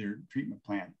upgrade their treatment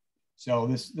plant. So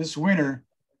this winter,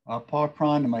 Paul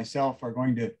Cron and myself are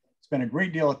going to spend a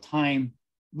great deal of time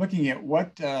looking at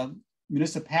what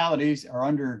municipalities are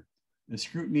under the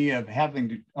scrutiny of having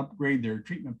to upgrade their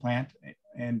treatment plant.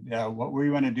 And what we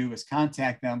want to do is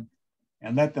contact them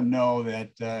and let them know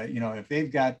that, you know, if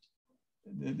they've got,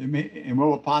 and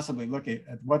we'll possibly look at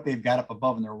what they've got up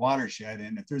above in their watershed.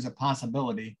 And if there's a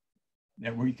possibility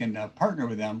that we can partner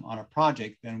with them on a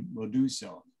project, then we'll do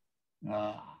so.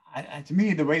 To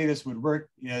me, the way this would work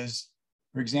is,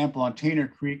 for example, on Tanner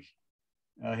Creek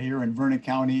here in Vernon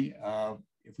County,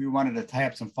 if we wanted to tie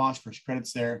up some phosphorus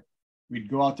credits there, we'd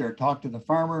go out there and talk to the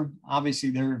farmer. Obviously,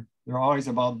 they're always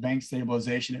about bank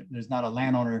stabilization. There's not a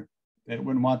landowner that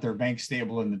wouldn't want their bank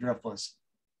stable in the Driftless.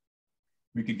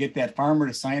 We could get that farmer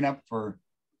to sign up for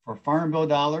farm bill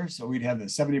dollars. So we'd have the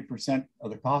 70% of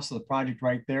the cost of the project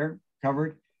right there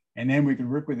covered. And then we could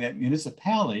work with that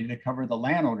municipality to cover the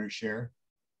landowner's share,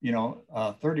 you know,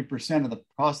 30% of the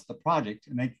cost of the project,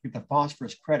 and they could get the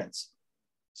phosphorus credits.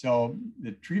 So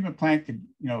the treatment plant could,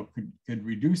 you know, could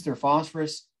reduce their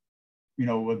phosphorus, you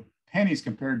know, with pennies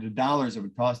compared to dollars it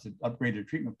would cost to upgrade their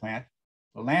treatment plant.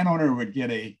 The landowner would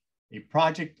get a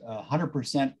project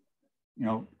 100%, you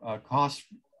know, cost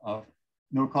of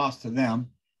no cost to them,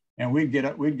 and we'd get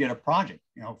a project,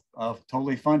 you know,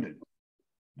 totally funded.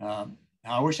 Now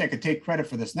I wish I could take credit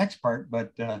for this next part,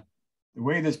 but the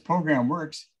way this program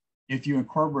works, if you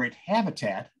incorporate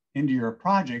habitat into your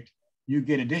project, you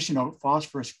get additional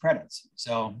phosphorus credits.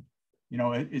 So, you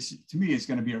know, to me, it's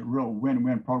going to be a real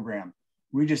win-win program.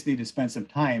 We just need to spend some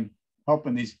time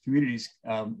helping these communities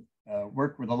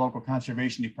work with the local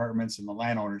conservation departments and the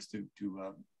landowners to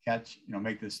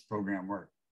make this program work.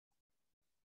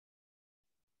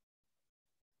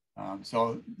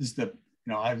 So this is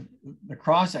La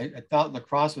Crosse. I thought La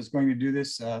Crosse was going to do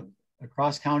this. La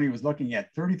Crosse County was looking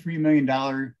at $33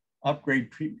 million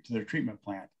upgrade to their treatment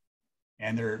plant,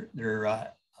 and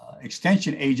their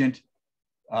extension agent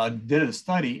did a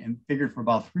study and figured for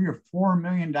about $3 or $4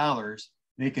 million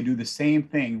they could do the same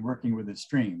thing working with the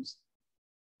streams,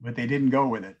 but they didn't go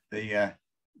with it.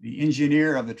 The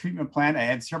engineer of the treatment plant, I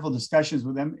had several discussions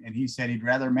with him, and he said he'd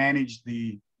rather manage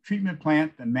the treatment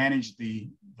plant than manage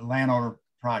the landowner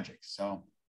project. So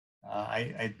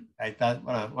I thought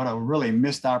what a really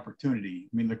missed opportunity.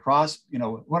 I mean, La Crosse, you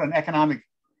know, what an economic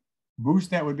boost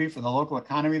that would be for the local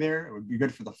economy there. It would be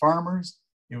good for the farmers.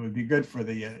 It would be good for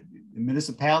the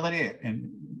municipality and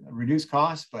reduce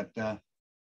costs. But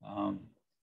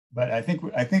I think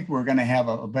we're going to have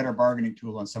a better bargaining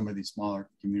tool on some of these smaller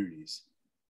communities.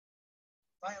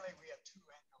 Finally, we have two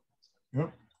annual.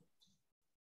 Yep.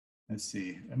 Let's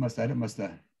see. It must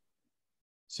have.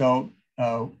 So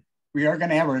we are going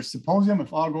to have our symposium,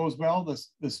 if all goes well,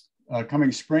 this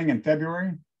coming spring in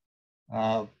February.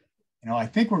 You know, I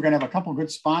think we're going to have a couple of good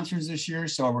sponsors this year,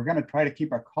 so we're going to try to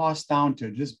keep our costs down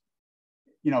to just,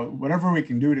 you know, whatever we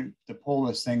can do to pull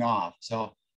this thing off.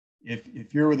 So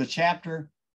if you're with a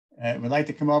chapter, would like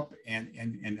to come up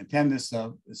and attend this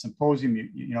symposium,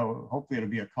 you know, hopefully it'll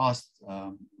be a cost,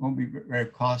 won't be very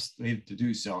costly to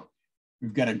do so.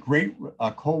 We've got a great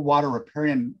cold water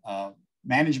riparian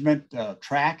management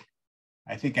track.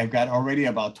 I think I've got already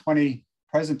about 20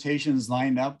 presentations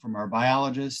lined up from our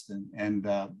biologists and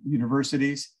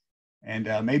universities. And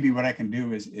maybe what I can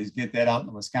do is get that out in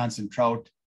the Wisconsin Trout,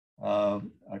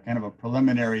 kind of a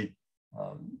preliminary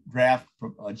draft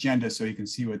agenda so you can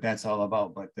see what that's all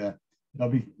about. But it'll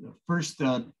be the first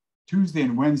Tuesday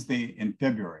and Wednesday in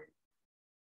February.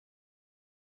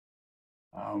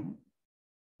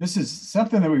 This is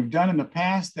something that we've done in the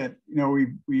past that, you know,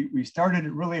 we started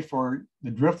it really for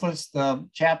the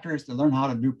Driftless chapters to learn how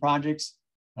to do projects,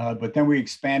 but then we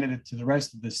expanded it to the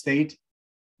rest of the state.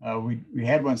 We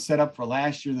had one set up for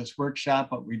last year, this workshop,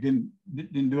 but we didn't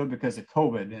do it because of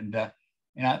COVID. And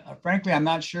frankly, I'm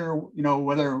not sure, you know,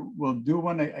 whether we'll do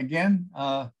one again.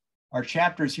 Our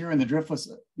chapters here in the Driftless,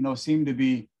 you know, seem to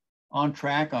be on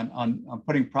track on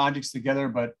putting projects together,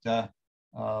 but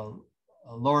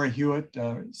Laura Hewitt,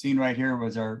 seen right here,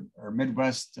 was our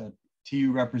Midwest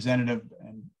TU representative,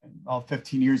 and about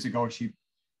 15 years ago,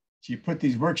 she put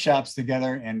these workshops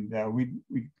together, and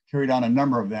we carried on a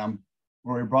number of them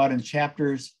where we brought in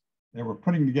chapters that were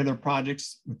putting together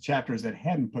projects with chapters that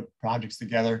hadn't put projects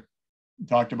together. We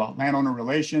talked about landowner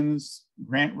relations,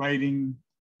 grant writing,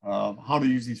 how to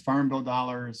use these farm bill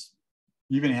dollars,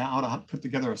 even how to put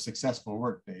together a successful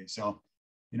workday. So,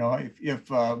 you know,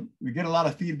 if we get a lot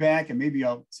of feedback, and maybe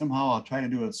I'll try to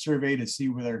do a survey to see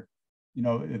whether, you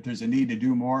know, if there's a need to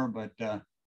do more. But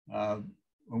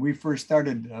when we first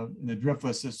started in the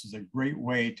Driftless, this was a great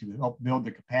way to help build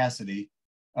the capacity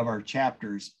of our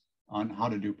chapters on how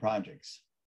to do projects.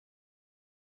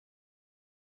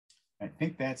 I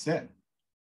think that's it.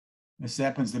 This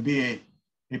happens to be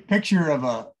a picture of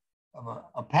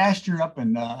a pasture up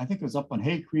in, I think it was up on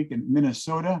Hay Creek in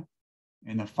Minnesota.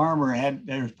 And the farmer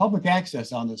there's public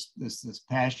access on this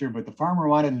pasture, but the farmer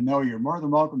wanted to know, you're more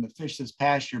than welcome to fish this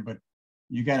pasture, but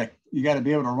you gotta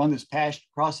be able to run this pasture,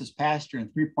 cross this pasture in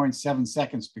 3.7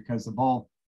 seconds because the bull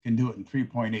can do it in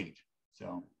 3.8.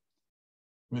 So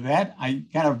with that, I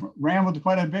kind of rambled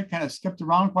quite a bit, kind of skipped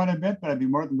around quite a bit, but I'd be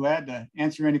more than glad to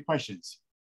answer any questions.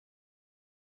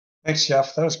 Thanks,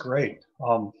 Jeff. That was great.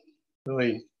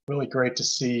 Really, really great to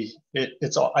see it.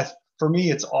 For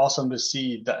me, it's awesome to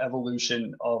see the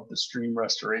evolution of the stream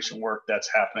restoration work that's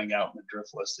happening out in the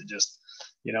Driftless. It just,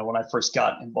 you know, when I first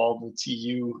got involved with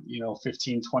TU, you know,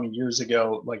 15, 20 years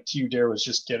ago, like TUDARE was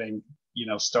just getting, you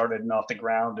know, started and off the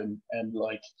ground, and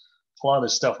like a lot of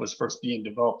this stuff was first being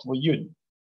developed. Well,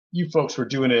 you folks were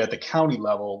doing it at the county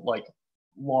level, like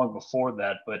long before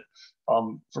that. But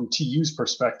from TU's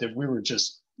perspective, we were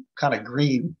just kind of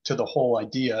green to the whole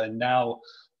idea. And now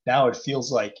it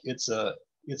feels like it's a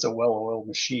well-oiled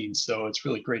machine. So it's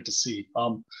really great to see.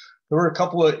 There were a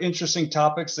couple of interesting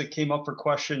topics that came up for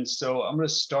questions. So I'm going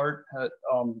to start at,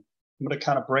 I'm going to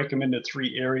kind of break them into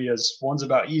three areas. One's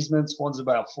about easements, one's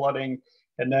about flooding,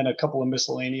 and then a couple of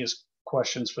miscellaneous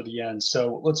questions for the end.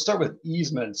 So let's start with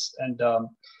easements. And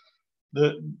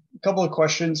the couple of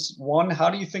questions. One, how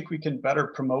do you think we can better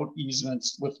promote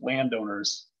easements with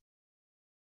landowners?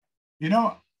 You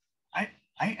know, I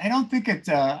don't think it's,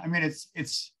 I mean,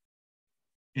 it's,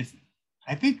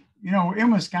 I think, you know,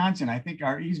 in Wisconsin, I think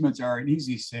our easements are an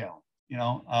easy sale. You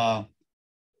know,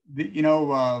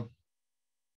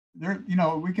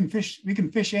 we can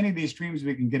fish any of these streams.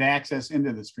 We can get access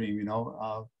into the stream. You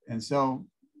know, and so,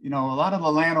 you know, a lot of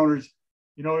the landowners,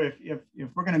 you know, if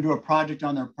we're going to do a project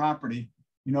on their property,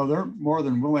 you know, they're more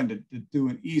than willing to do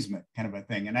an easement kind of a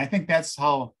thing. And I think that's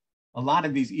how a lot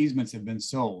of these easements have been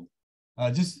sold.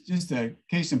 Just a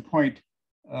case in point,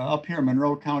 up here in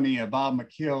Monroe County, Bob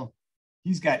McKeel,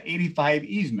 he's got 85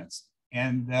 easements,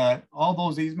 and all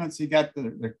those easements, he got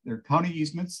their county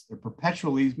easements, their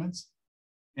perpetual easements,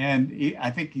 and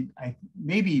I think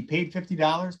maybe he paid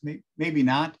 $50, maybe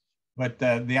not, but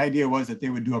the idea was that they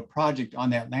would do a project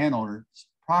on that landowner's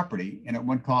property, and it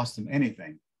wouldn't cost them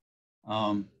anything.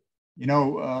 You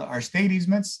know, our state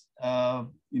easements,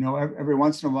 you know, every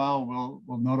once in a while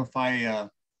we'll notify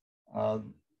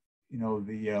you know,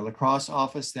 the La Crosse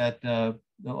office that a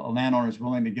landowner is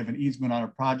willing to give an easement on a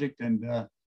project. And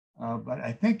but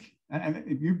I think, and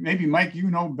maybe Mike,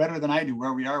 you know better than I do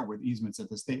where we are with easements at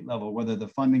the state level, whether the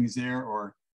funding is there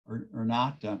or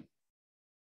not.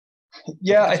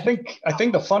 Yeah, I think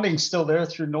the funding's still there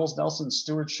through Knowles Nelson's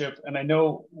stewardship. And I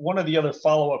know one of the other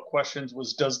follow-up questions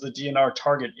was, does the DNR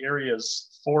target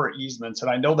areas for easements? And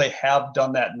I know they have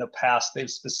done that in the past. They've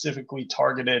specifically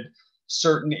targeted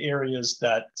certain areas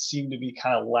that seem to be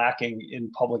kind of lacking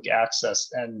in public access,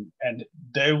 and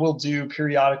they will do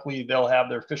periodically, they'll have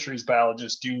their fisheries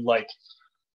biologists do like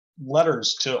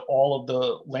letters to all of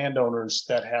the landowners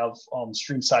that have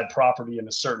streamside property in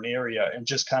a certain area, and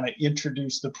just kind of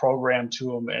introduce the program to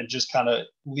them and just kind of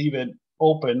leave it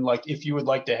open. Like, if you would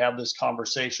like to have this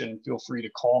conversation, feel free to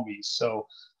call me. So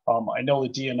I know the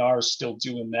DNR is still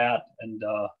doing that. And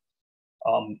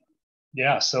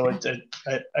yeah, so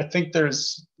I think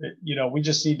there's, you know, we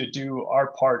just need to do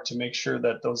our part to make sure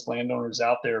that those landowners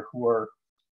out there who are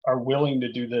willing to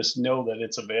do this know that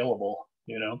it's available,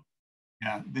 you know?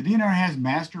 Yeah, the DNR has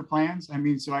master plans. I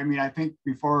mean, I think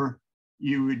before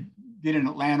you would get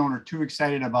a landowner too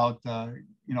excited about,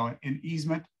 you know, an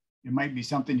easement, it might be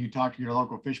something you talk to your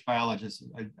local fish biologist.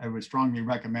 I would strongly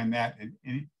recommend that.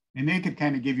 And they could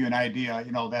kind of give you an idea,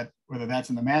 you know, that whether that's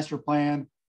in the master plan,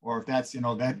 or if that's, you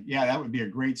know, that would be a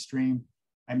great stream.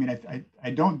 I mean, I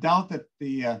don't doubt that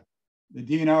the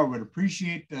DNR would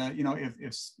appreciate, you know, if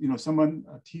you know, someone,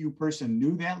 a TU person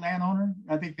knew that landowner.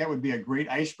 I think that would be a great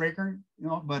icebreaker, you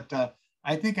know. But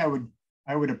I think I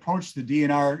would approach the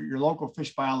DNR, your local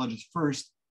fish biologist first,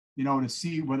 you know, to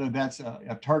see whether that's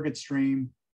a target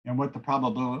stream and what the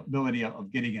probability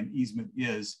of getting an easement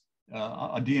is,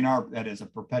 a DNR that is a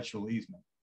perpetual easement.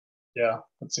 Yeah,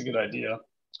 that's a good idea.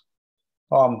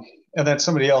 And then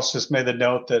somebody else just made the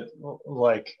note that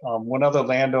like when other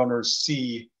landowners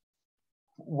see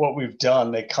what we've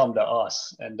done, they come to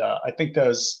us. And I think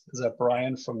is that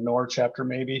Brian from NOR chapter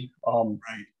maybe.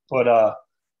 Right. But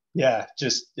yeah,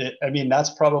 I mean, that's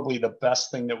probably the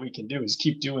best thing that we can do is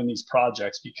keep doing these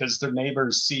projects because their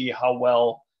neighbors see how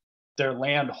well their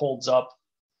land holds up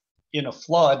in a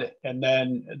flood, and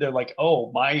then they're like,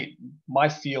 oh, my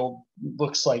field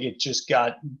looks like it just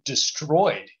got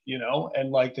destroyed,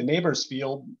 and like the neighbor's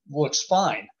field looks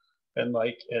fine. And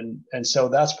like and so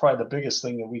that's probably the biggest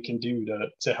thing that we can do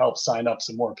to help sign up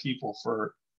some more people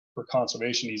for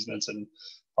conservation easements and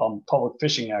public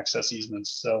fishing access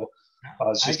easements. So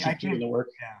it's just keep doing the work.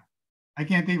 Yeah, I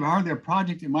can't think of hardly a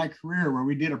project in my career where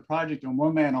we did a project on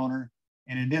one landowner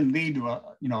and it didn't lead to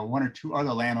one or two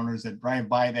other landowners that drive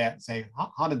by that and say,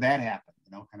 how did that happen?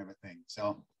 Kind of a thing.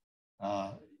 So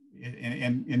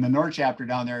in the North chapter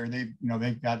down there,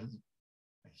 they've got a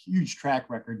huge track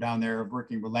record down there of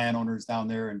working with landowners down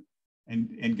there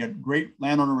and get great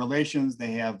landowner relations.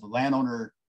 They have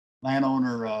landowner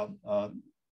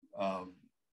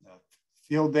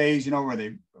field days, where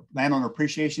they landowner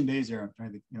appreciation days. They're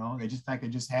trying to, they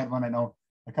just had one, I know,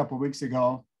 a couple of weeks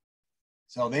ago.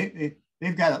 So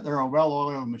they're a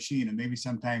well-oiled machine, and maybe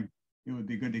sometime it would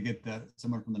be good to get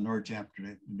someone from the North chapter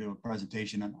to do a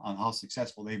presentation on how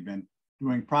successful they've been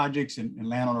doing projects and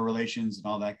landowner relations and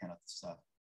all that kind of stuff.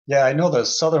 Yeah, I know the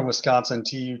Southern Wisconsin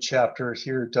TU chapter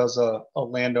here does a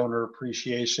landowner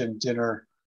appreciation dinner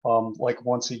like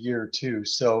once a year too.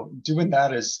 So doing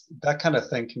that kind of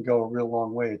thing can go a real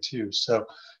long way too. So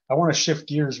I want to shift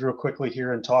gears real quickly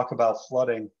here and talk about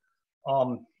flooding.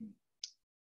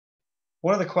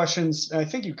 One of the questions, and I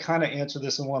think you kind of answered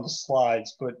this in one of the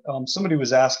slides, but somebody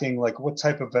was asking like what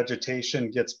type of vegetation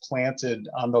gets planted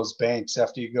on those banks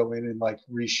after you go in and like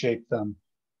reshape them.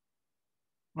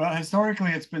 Well,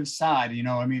 historically, it's been sod.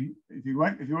 I mean, if you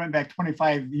went back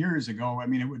 25 years ago, I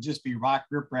mean, it would just be rock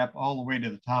riprap all the way to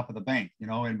the top of the bank, and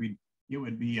it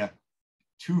would be a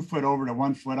 2 foot over to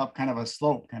 1 foot up kind of a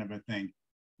slope kind of a thing.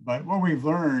 But what we've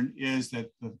learned is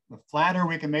that the flatter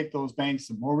we can make those banks,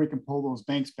 the more we can pull those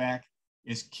banks back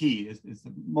is key. It's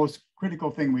the most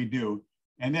critical thing we do.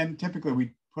 And then typically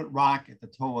we put rock at the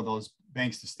toe of those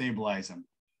banks to stabilize them.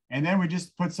 And then we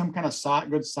just put some kind of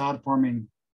good sod forming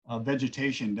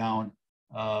vegetation down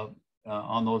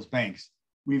on those banks.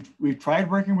 We've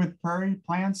tried working with prairie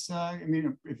plants. I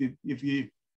mean, if you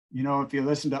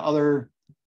listen to other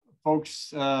folks,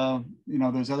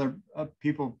 there's other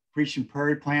people preaching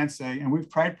prairie plants, and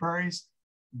we've tried prairies,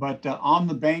 but on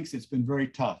the banks it's been very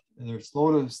tough. They're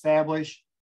slow to establish.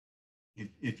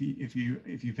 If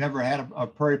you've ever had a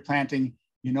prairie planting,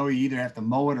 you either have to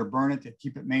mow it or burn it to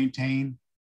keep it maintained.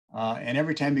 And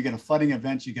every time you get a flooding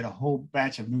event, you get a whole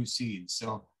batch of new seeds.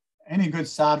 So any good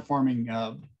sod forming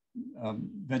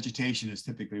vegetation is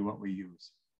typically what we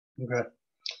use. Okay.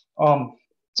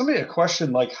 Somebody had a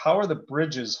question like, how are the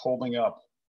bridges holding up?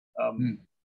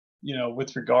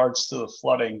 With regards to the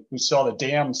flooding, we saw the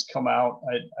dams come out.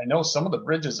 I know some of the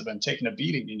bridges have been taking a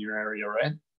beating in your area,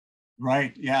 right?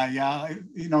 Right. Yeah.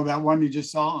 That one you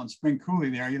just saw on Spring Coulee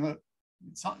there,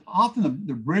 it's often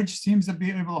the bridge seems to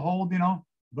be able to hold,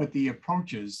 but the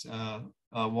approaches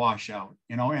wash out,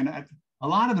 and a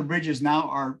lot of the bridges now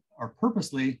are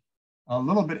purposely a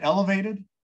little bit elevated,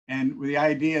 and with the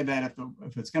idea that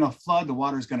if it's going to flood, the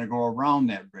water is going to go around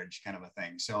that bridge, kind of a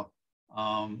thing. So,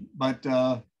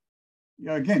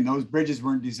 again, those bridges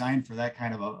weren't designed for that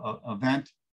kind of a event.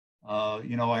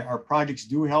 Our projects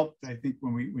do help. I think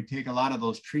when we take a lot of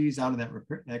those trees out of that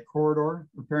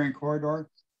repairing corridor.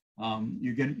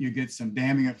 You get some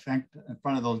damming effect in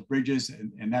front of those bridges,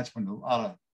 and that's when a lot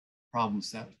of problems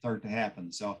start to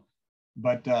happen. So,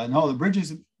 but no, the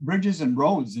bridges and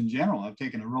roads in general have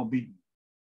taken a real beating.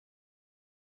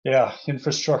 Yeah,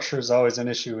 infrastructure is always an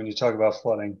issue when you talk about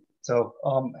flooding. So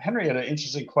Henry had an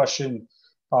interesting question,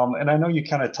 and I know you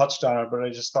kind of touched on it, but I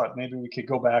just thought maybe we could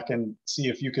go back and see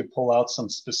if you could pull out some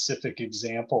specific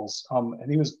examples.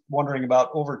 And he was wondering about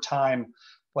over time,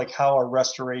 like how our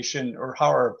restoration or how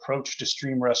our approach to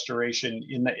stream restoration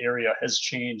in the area has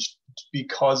changed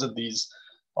because of these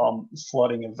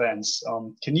flooding events.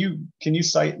 Can you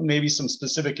cite maybe some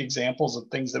specific examples of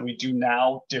things that we do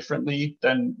now differently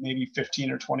than maybe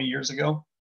 15 or 20 years ago?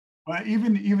 Well,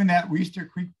 even that Reister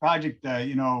Creek project,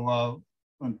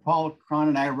 when Paul Cron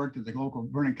and I worked at the local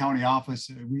Vernon County office,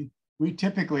 we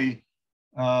typically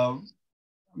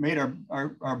made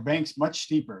our banks much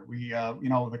steeper.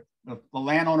 The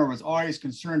landowner was always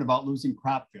concerned about losing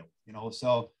crop field,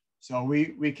 so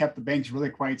we kept the banks really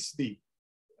quite steep.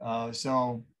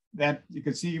 So that you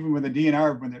could see even with the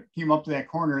DNR, when it came up to that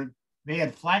corner, they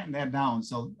had flattened that down.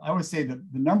 So I would say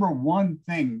that the number one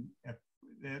thing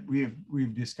that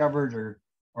we've discovered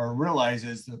or realized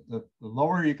is that the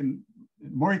lower you can, the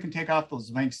more you can take off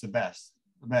those banks, the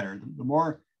better. The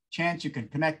more chance you can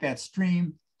connect that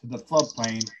stream to the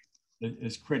floodplain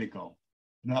is critical.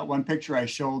 And that one picture I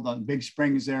showed on Big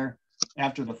Springs there,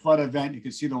 after the flood event, you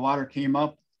can see the water came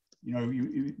up. You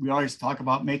know, we always talk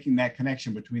about making that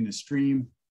connection between the stream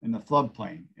and the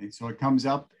floodplain. And so it comes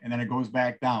up and then it goes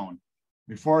back down.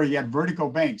 Before you had vertical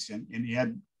banks and you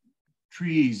had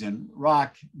trees and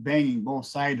rock banging both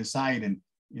side to side and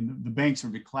the banks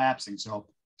would be collapsing. So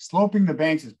sloping the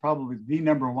banks is probably the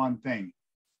number one thing.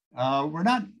 We're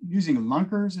not using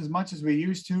lunkers as much as we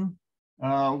used to.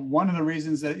 One of the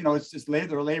reasons that, you know, it's just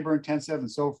they're labor intensive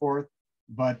and so forth,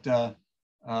 but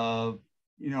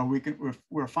you know,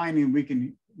 we're finding we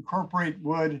can incorporate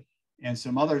wood and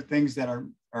some other things that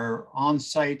are on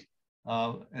site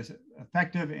as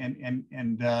effective and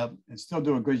still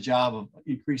do a good job of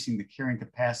increasing the carrying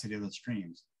capacity of the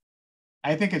streams.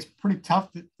 I think it's pretty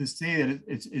tough to say that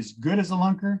it's as good as a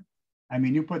lunker. I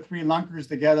mean, you put 3 lunkers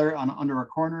together under a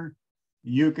corner,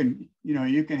 you can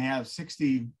have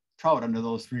 60 trout under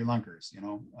those 3 lunkers, you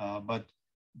know, but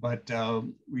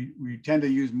we tend to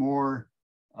use more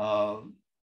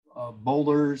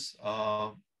boulders,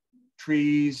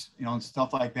 trees, you know, and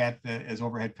stuff like that as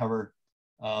overhead cover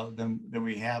than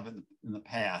we have in the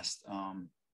past.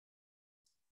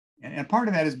 And part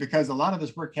of that is because a lot of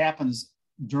this work happens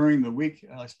during the week,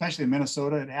 especially in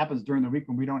Minnesota. It happens during the week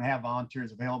when we don't have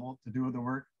volunteers available to do the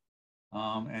work.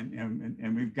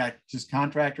 And we've got just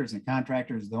contractors, and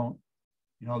contractors don't,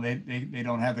 you know, they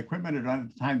don't have the equipment or don't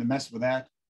have the time to mess with that.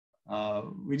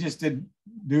 We just did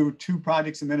do 2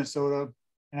 projects in Minnesota,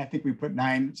 and I think we put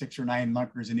 6 or 9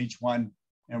 lunkers in each one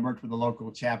and worked with the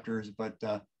local chapters. But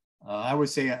I would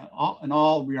say in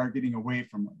all, we are getting away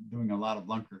from doing a lot of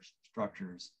lunker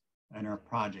structures in our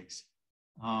projects.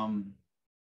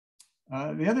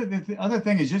 The other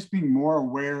thing is just being more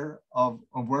aware of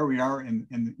where we are in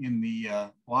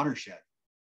the watershed.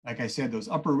 Like I said, those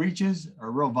upper reaches are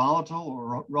real volatile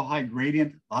or real high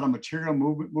gradient, a lot of material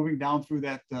moving down through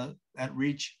that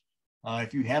reach.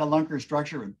 If you had a lunker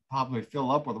structure, it would probably fill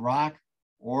up with rock,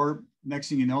 or next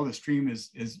thing you know, the stream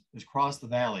is crossed the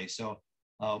valley. So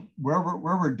where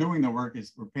we're doing the work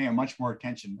is we're paying much more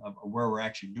attention of where we're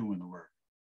actually doing the work.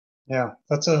 Yeah,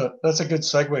 that's a good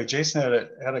segue. Jason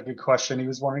had a good question. He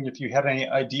was wondering if you had any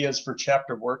ideas for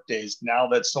chapter work days now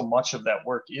that so much of that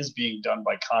work is being done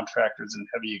by contractors and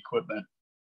heavy equipment.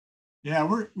 Yeah,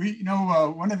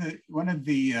 one of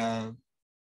the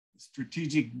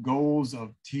strategic goals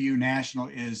of TU National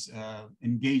is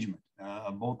engagement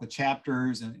of both the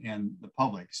chapters and the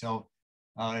public. So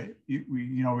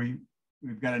we've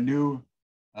got a new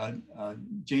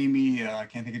Jamie. I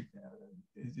can't think of.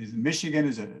 Is in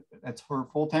Michigan, that's her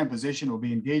full-time position, will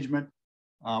be engagement.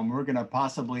 We're going to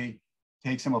possibly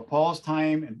take some of Paul's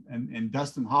time and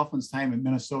Dustin Hoffman's time in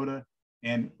Minnesota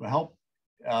and help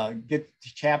get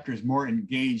chapters more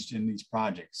engaged in these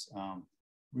projects.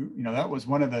 That was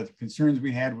one of the concerns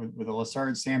we had with the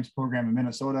Lassard SAMS program in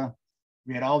Minnesota.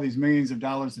 We had all these millions of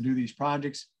dollars to do these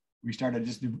projects. We started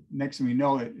next thing we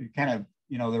know, it kind of,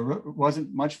 there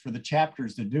wasn't much for the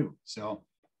chapters to do. So,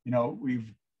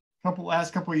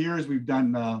 last couple of years, we've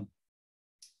done,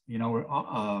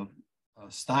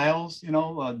 styles,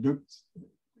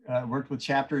 worked with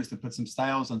chapters to put some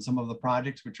styles on some of the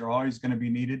projects, which are always going to be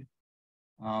needed.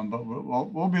 But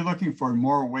we'll be looking for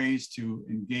more ways to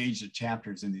engage the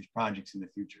chapters in these projects in the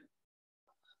future.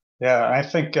 Yeah, I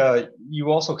think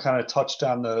you also kind of touched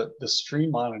on the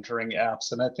stream monitoring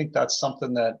apps, and I think that's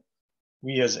something that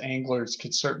we as anglers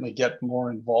could certainly get more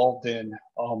involved in.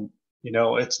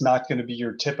 It's not going to be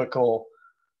your typical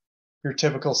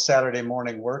Saturday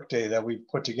morning workday that we've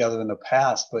put together in the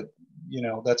past, but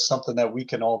that's something that we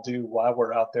can all do while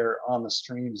we're out there on the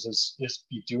streams is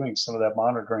be doing some of that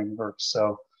monitoring work.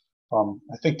 So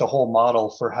I think the whole model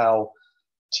for how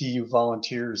TU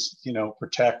volunteers,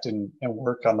 protect and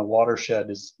work on the watershed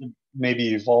is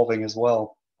maybe evolving as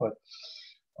well. But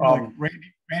like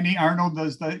Randy Arnold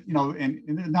does and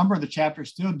a number of the chapters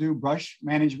still do brush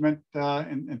management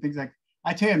and things like.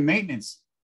 I tell you, maintenance.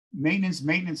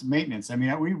 I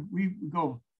mean, we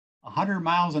go 100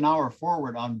 miles an hour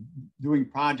forward on doing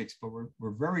projects, but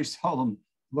we're very seldom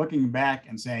looking back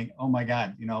and saying, "Oh my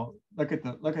God, look at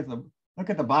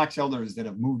the box elders that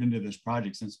have moved into this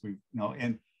project since we've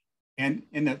and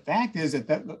the fact is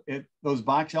that those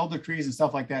box elder trees and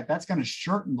stuff like that, that's going to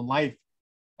shorten the life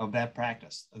of that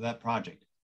practice, of that project,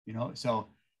 So,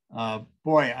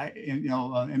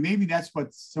 and maybe that's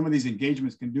what some of these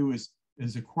engagements can do is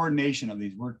is the coordination of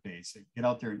these work days. Get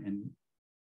out there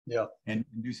and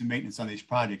do some maintenance on these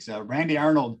projects. Randy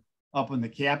Arnold up in the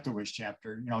Captawish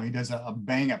chapter, he does a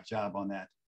bang up job on that.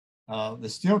 The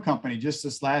steel company just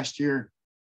this last year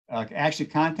actually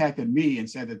contacted me and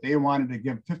said that they wanted to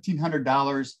give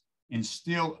 $1,500 in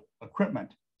steel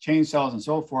equipment, chainsaws and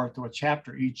so forth, to a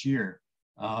chapter each year.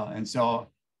 And so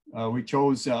we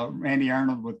chose Randy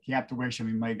Arnold with Captawish. I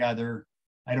mean, my God,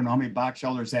 I don't know how many box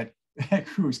elders that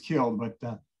crew's killed, but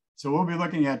so we'll be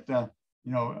looking at, the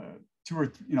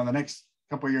next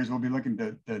couple of years, we'll be looking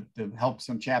to help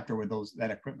some chapter with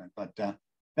that equipment. But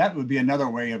that would be another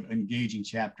way of engaging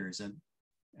chapters. And,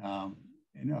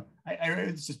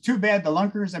 it's just too bad the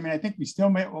lunkers. I mean, I think we still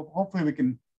may, well, hopefully we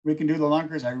can do the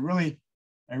lunkers. I really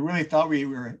thought we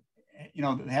were,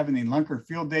 having the lunker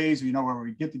field days, where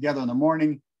we get together in the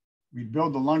morning, we'd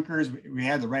build the lunkers. We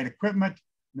had the right equipment.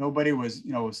 Nobody was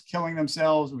killing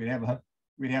themselves. We'd have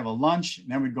a lunch, and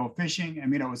then we'd go fishing. I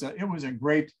mean, it was a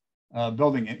great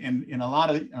building, and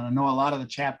I know a lot of the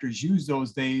chapters use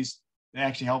those days to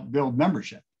actually help build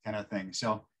membership kind of thing.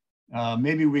 So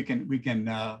maybe we can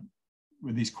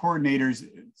with these coordinators,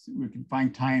 we can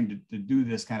find time to do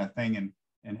this kind of thing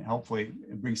and hopefully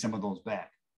bring some of those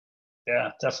back.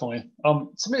 Yeah, definitely.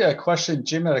 Somebody had a question,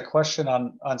 Jim had a question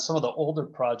on some of the older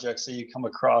projects that you come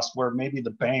across where maybe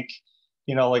the bank,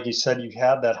 like you said, you've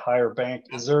had that higher bank.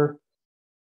 Is there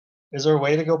a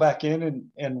way to go back in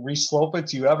and re-slope it?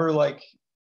 Do you ever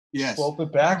slope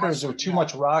it back, or is there too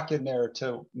much rock in there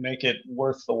to make it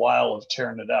worth the while of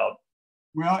tearing it out?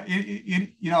 Well,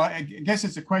 I guess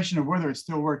it's a question of whether it's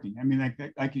still working. I mean,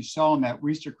 like you saw in that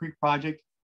Weister Creek project,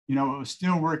 it was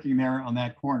still working there on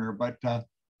that corner. But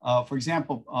for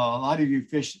example, a lot of you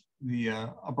fish the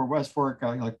Upper West Fork,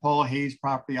 like Paul Hayes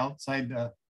property outside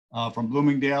from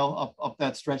Bloomingdale up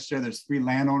that stretch there. There's 3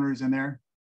 landowners in there.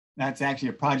 That's actually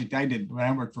a project I did when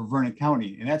I worked for Vernon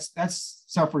County, and that's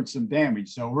suffered some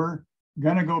damage. So we're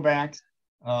gonna go back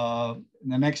in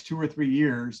the next 2 or 3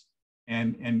 years,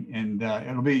 and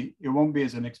it won't be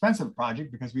as an expensive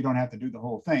project because we don't have to do the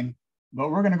whole thing. But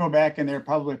we're gonna go back in there,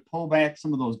 probably pull back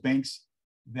some of those banks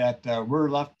that were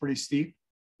left pretty steep,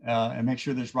 and make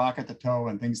sure there's rock at the toe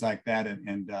and things like that,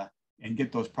 and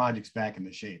get those projects back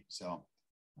into shape. So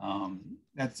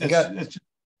that's just,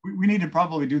 we need to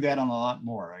probably do that on a lot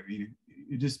more. I mean,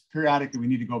 just periodically we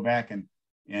need to go back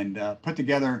and put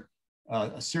together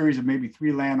a series of maybe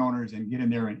 3 landowners and get in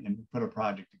there and put a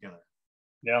project together.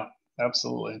 Yeah,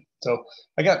 absolutely. So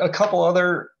I got a couple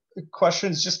other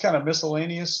questions, just kind of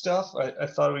miscellaneous stuff. I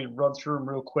thought we'd run through them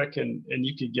real quick, and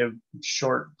you could give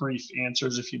short, brief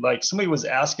answers if you'd like. Somebody was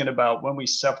asking about when we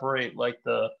separate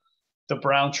the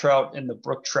brown trout and the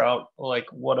brook trout,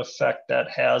 what effect that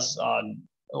has on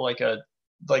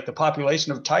the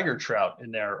population of tiger trout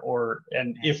in there,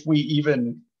 and if we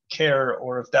even care,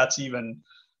 or if that's even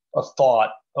a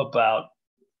thought about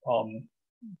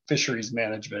fisheries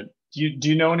management. Do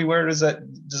you know anywhere does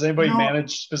anybody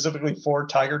manage specifically for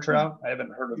tiger trout? I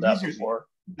haven't heard of that before.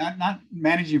 Not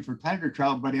managing for tiger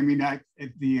trout, but I mean,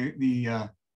 the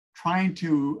trying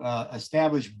to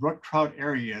establish brook trout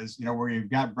areas, where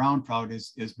you've got brown trout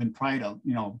has been tried out.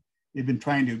 They've been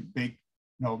trying to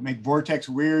make vortex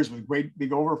weirs with great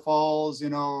big overfalls,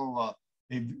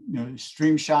 they've,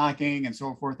 stream shocking and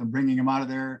so forth, and bringing them out of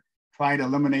there, try to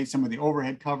eliminate some of the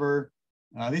overhead cover.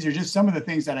 These are just some of the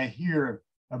things that I hear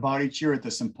about each year at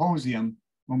the symposium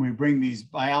when we bring these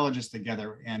biologists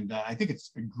together. And I think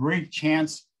it's a great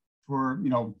chance for,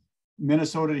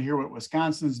 Minnesota to hear what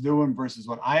Wisconsin's doing versus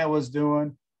what Iowa's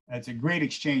doing. It's a great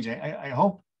exchange. I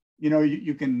hope,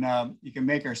 you can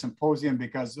make our symposium,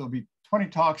 because there'll be 20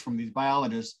 talks from these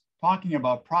biologists talking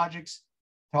about projects,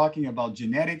 talking about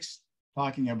genetics,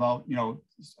 talking about,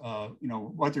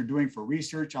 what they're doing for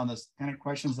research on this kind of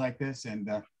questions like this. And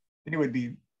they would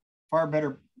be far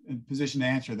better in position to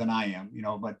answer than I am,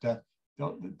 but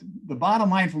the bottom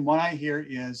line from what I hear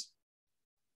is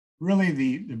really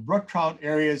the brook trout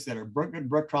areas that are good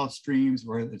brook trout streams,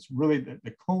 where it's really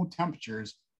the cold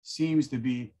temperatures seems to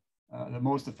be the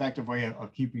most effective way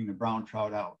of keeping the brown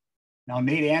trout out. Now,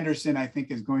 Nate Anderson, I think,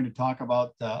 is going to talk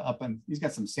about he's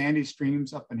got some sandy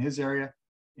streams up in his area,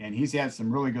 and he's had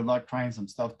some really good luck trying some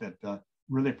stuff that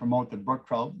really promote the brook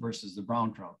trout versus the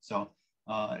brown trout. So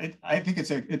I think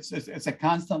it's a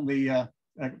constantly a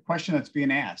question that's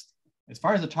being asked. As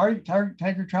far as the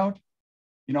tiger trout,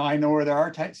 I know where there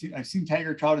are. I've seen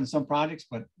tiger trout in some projects,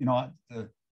 but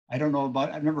I don't know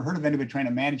about. I've never heard of anybody trying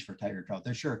to manage for tiger trout.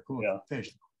 They're sure cool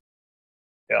fish.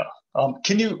 Yeah.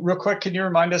 Can you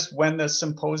remind us when the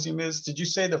symposium is? Did you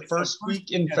say the first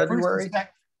week in February?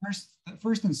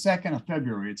 First and second of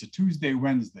February. It's a Tuesday,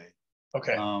 Wednesday.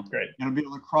 Okay, great. It'll be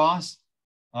lacrosse.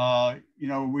 You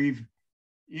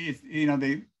know,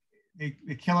 they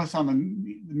kill us on the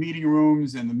meeting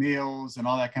rooms and the meals and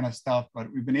all that kind of stuff,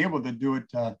 but we've been able to do it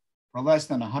for less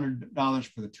than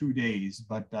 $100 for the 2 days.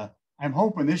 But I'm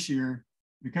hoping this year,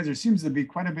 because there seems to be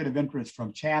quite a bit of interest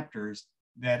from chapters,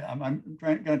 that I'm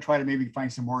going to try to maybe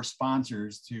find some more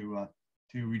sponsors to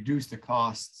reduce the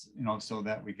costs, you know, so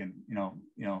that we can,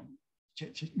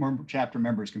 more chapter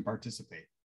members can participate.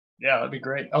 Yeah, that'd be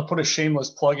great. I'll put a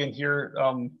shameless plug in here.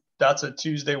 That's a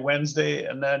Tuesday, Wednesday,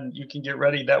 and then you can get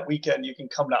ready that weekend. You can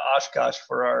come to Oshkosh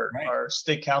for our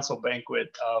state council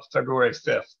banquet, February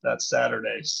 5th. That's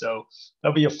Saturday. So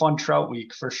that'll be a fun trout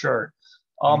week for sure.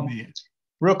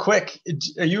 Real quick,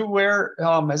 are you aware,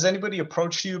 has anybody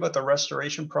approached you about the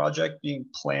restoration project being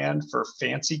planned for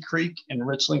Fancy Creek in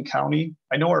Richland County?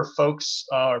 I know our folks,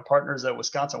 our partners at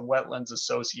Wisconsin Wetlands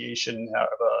Association have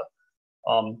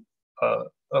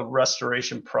a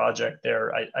restoration project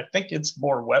there. I think it's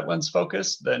more wetlands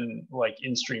focused than like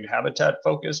in-stream habitat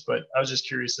focused, but I was just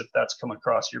curious if that's come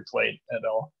across your plate at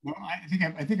all. Well, I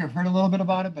think I've heard a little bit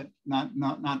about it, but not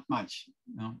much.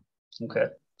 No. Okay.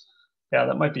 Yeah,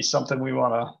 that might be something we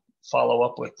want to follow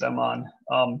up with them on.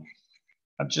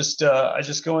 I just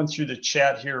going through the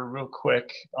chat here real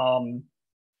quick. I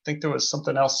think there was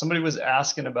something else. Somebody was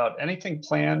asking about anything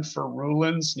planned for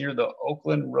Rulands near the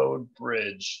Oakland Road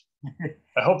Bridge.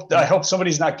 I hope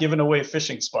somebody's not giving away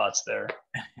fishing spots there.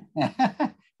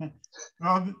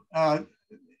 Well,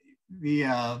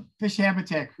 the fish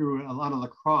habitat crew, a lot of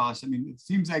lacrosse. I mean, it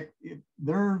seems like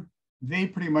they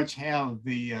pretty much have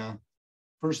the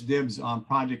first dibs on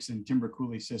projects in timber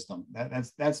coulee system.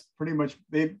 That's pretty much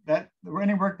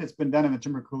any work that's been done in the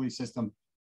timber coulee system,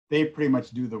 they pretty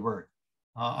much do the work.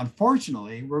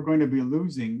 Unfortunately, we're going to be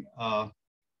losing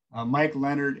Mike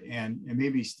Leonard and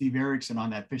maybe Steve Erickson on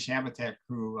that fish habitat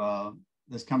crew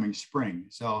this coming spring.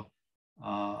 So,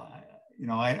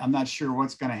 I'm not sure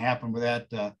what's going to happen with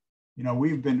that.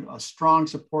 We've been strong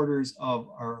supporters of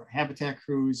our habitat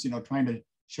crews, trying to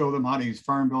show them how to use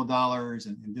farm bill dollars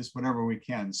and just whatever we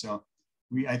can. So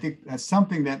I think that's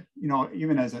something that,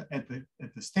 even at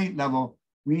the state level,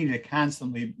 we need to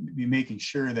constantly be making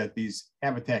sure that these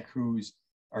habitat crews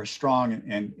are strong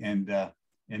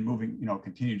and moving,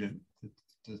 continue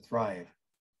to thrive.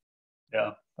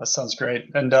 Yeah, that sounds great.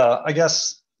 And I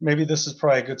guess maybe this is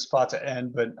probably a good spot to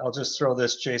end, but I'll just throw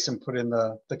this. Jason put in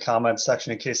the comment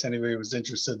section in case anybody was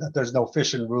interested that there's no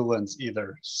fish in Rulands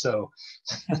either. So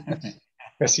I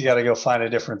guess you got to go find a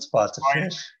different spot to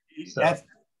fish. So.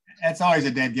 That's always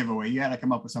a dead giveaway. You got to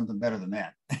come up with something better than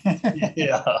that.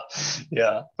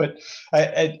 Yeah. But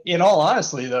in all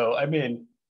honesty, though, I mean,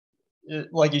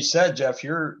 like you said, Jeff,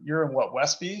 you're in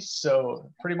Westby,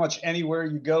 so pretty much anywhere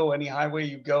you go, any highway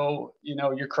you go,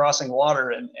 you're crossing water,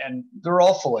 and they're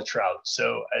all full of trout.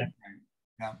 So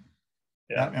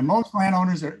yeah. And most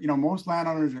landowners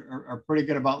are pretty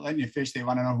good about letting you fish. They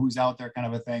want to know who's out there, kind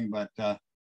of a thing. But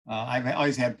I've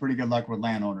always had pretty good luck with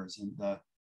landowners,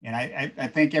 and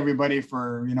I thank everybody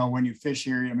for when you fish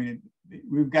here. I mean,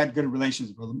 we've got good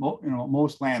relations with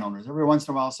most landowners. Every once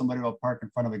in a while, somebody will park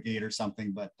in front of a gate or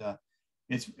something, but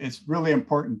it's really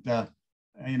important, that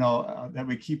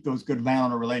we keep those good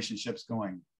landowner relationships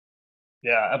going.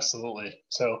 Yeah, absolutely.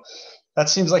 So that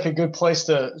seems like a good place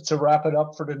to wrap it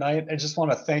up for tonight. I just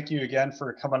want to thank you again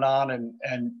for coming on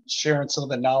and sharing some of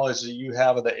the knowledge that you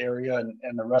have of the area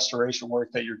and the restoration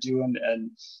work that you're doing.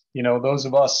 And, those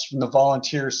of us from the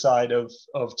volunteer side of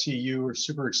TU are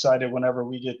super excited whenever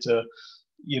we get to,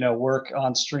 work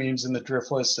on streams in the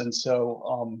Driftless. And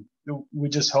so we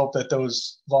just hope that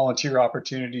those volunteer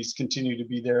opportunities continue to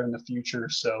be there in the future.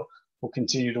 So we'll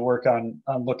continue to work on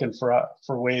looking for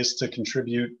ways to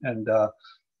contribute. And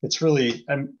it's really,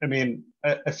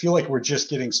 I feel like we're just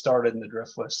getting started in the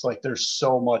Driftless. Like there's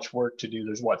so much work to do.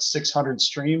 There's 600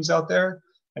 streams out there.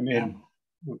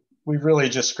 We've really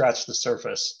just scratched the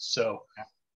surface. So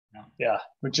yeah,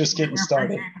 we're just getting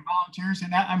started. Volunteers,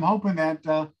 and I'm hoping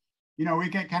that, we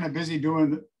get kind of busy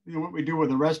doing what we do with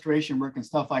the restoration work and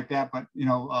stuff like that. But,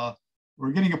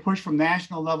 we're getting a push from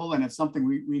national level, and it's something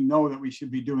we know that we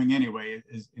should be doing anyway,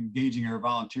 is engaging our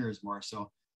volunteers more. So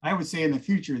I would say in the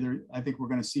future, I think we're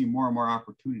going to see more and more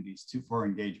opportunities for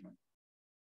engagement.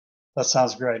 That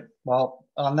sounds great. Well,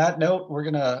 on that note, we're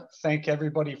going to thank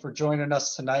everybody for joining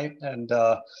us tonight. And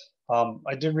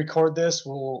I did record this.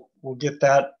 We'll get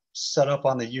that set up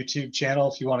on the YouTube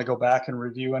channel if you want to go back and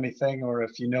review anything, or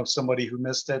if you know somebody who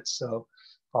missed it. So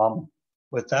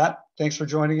with that, thanks for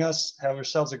joining us. Have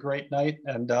yourselves a great night.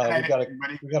 And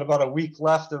we got about a week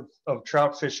left of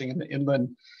trout fishing in the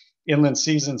inland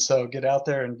season. So get out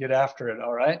there and get after it.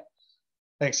 All right.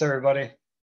 Thanks, everybody.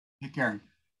 Take care.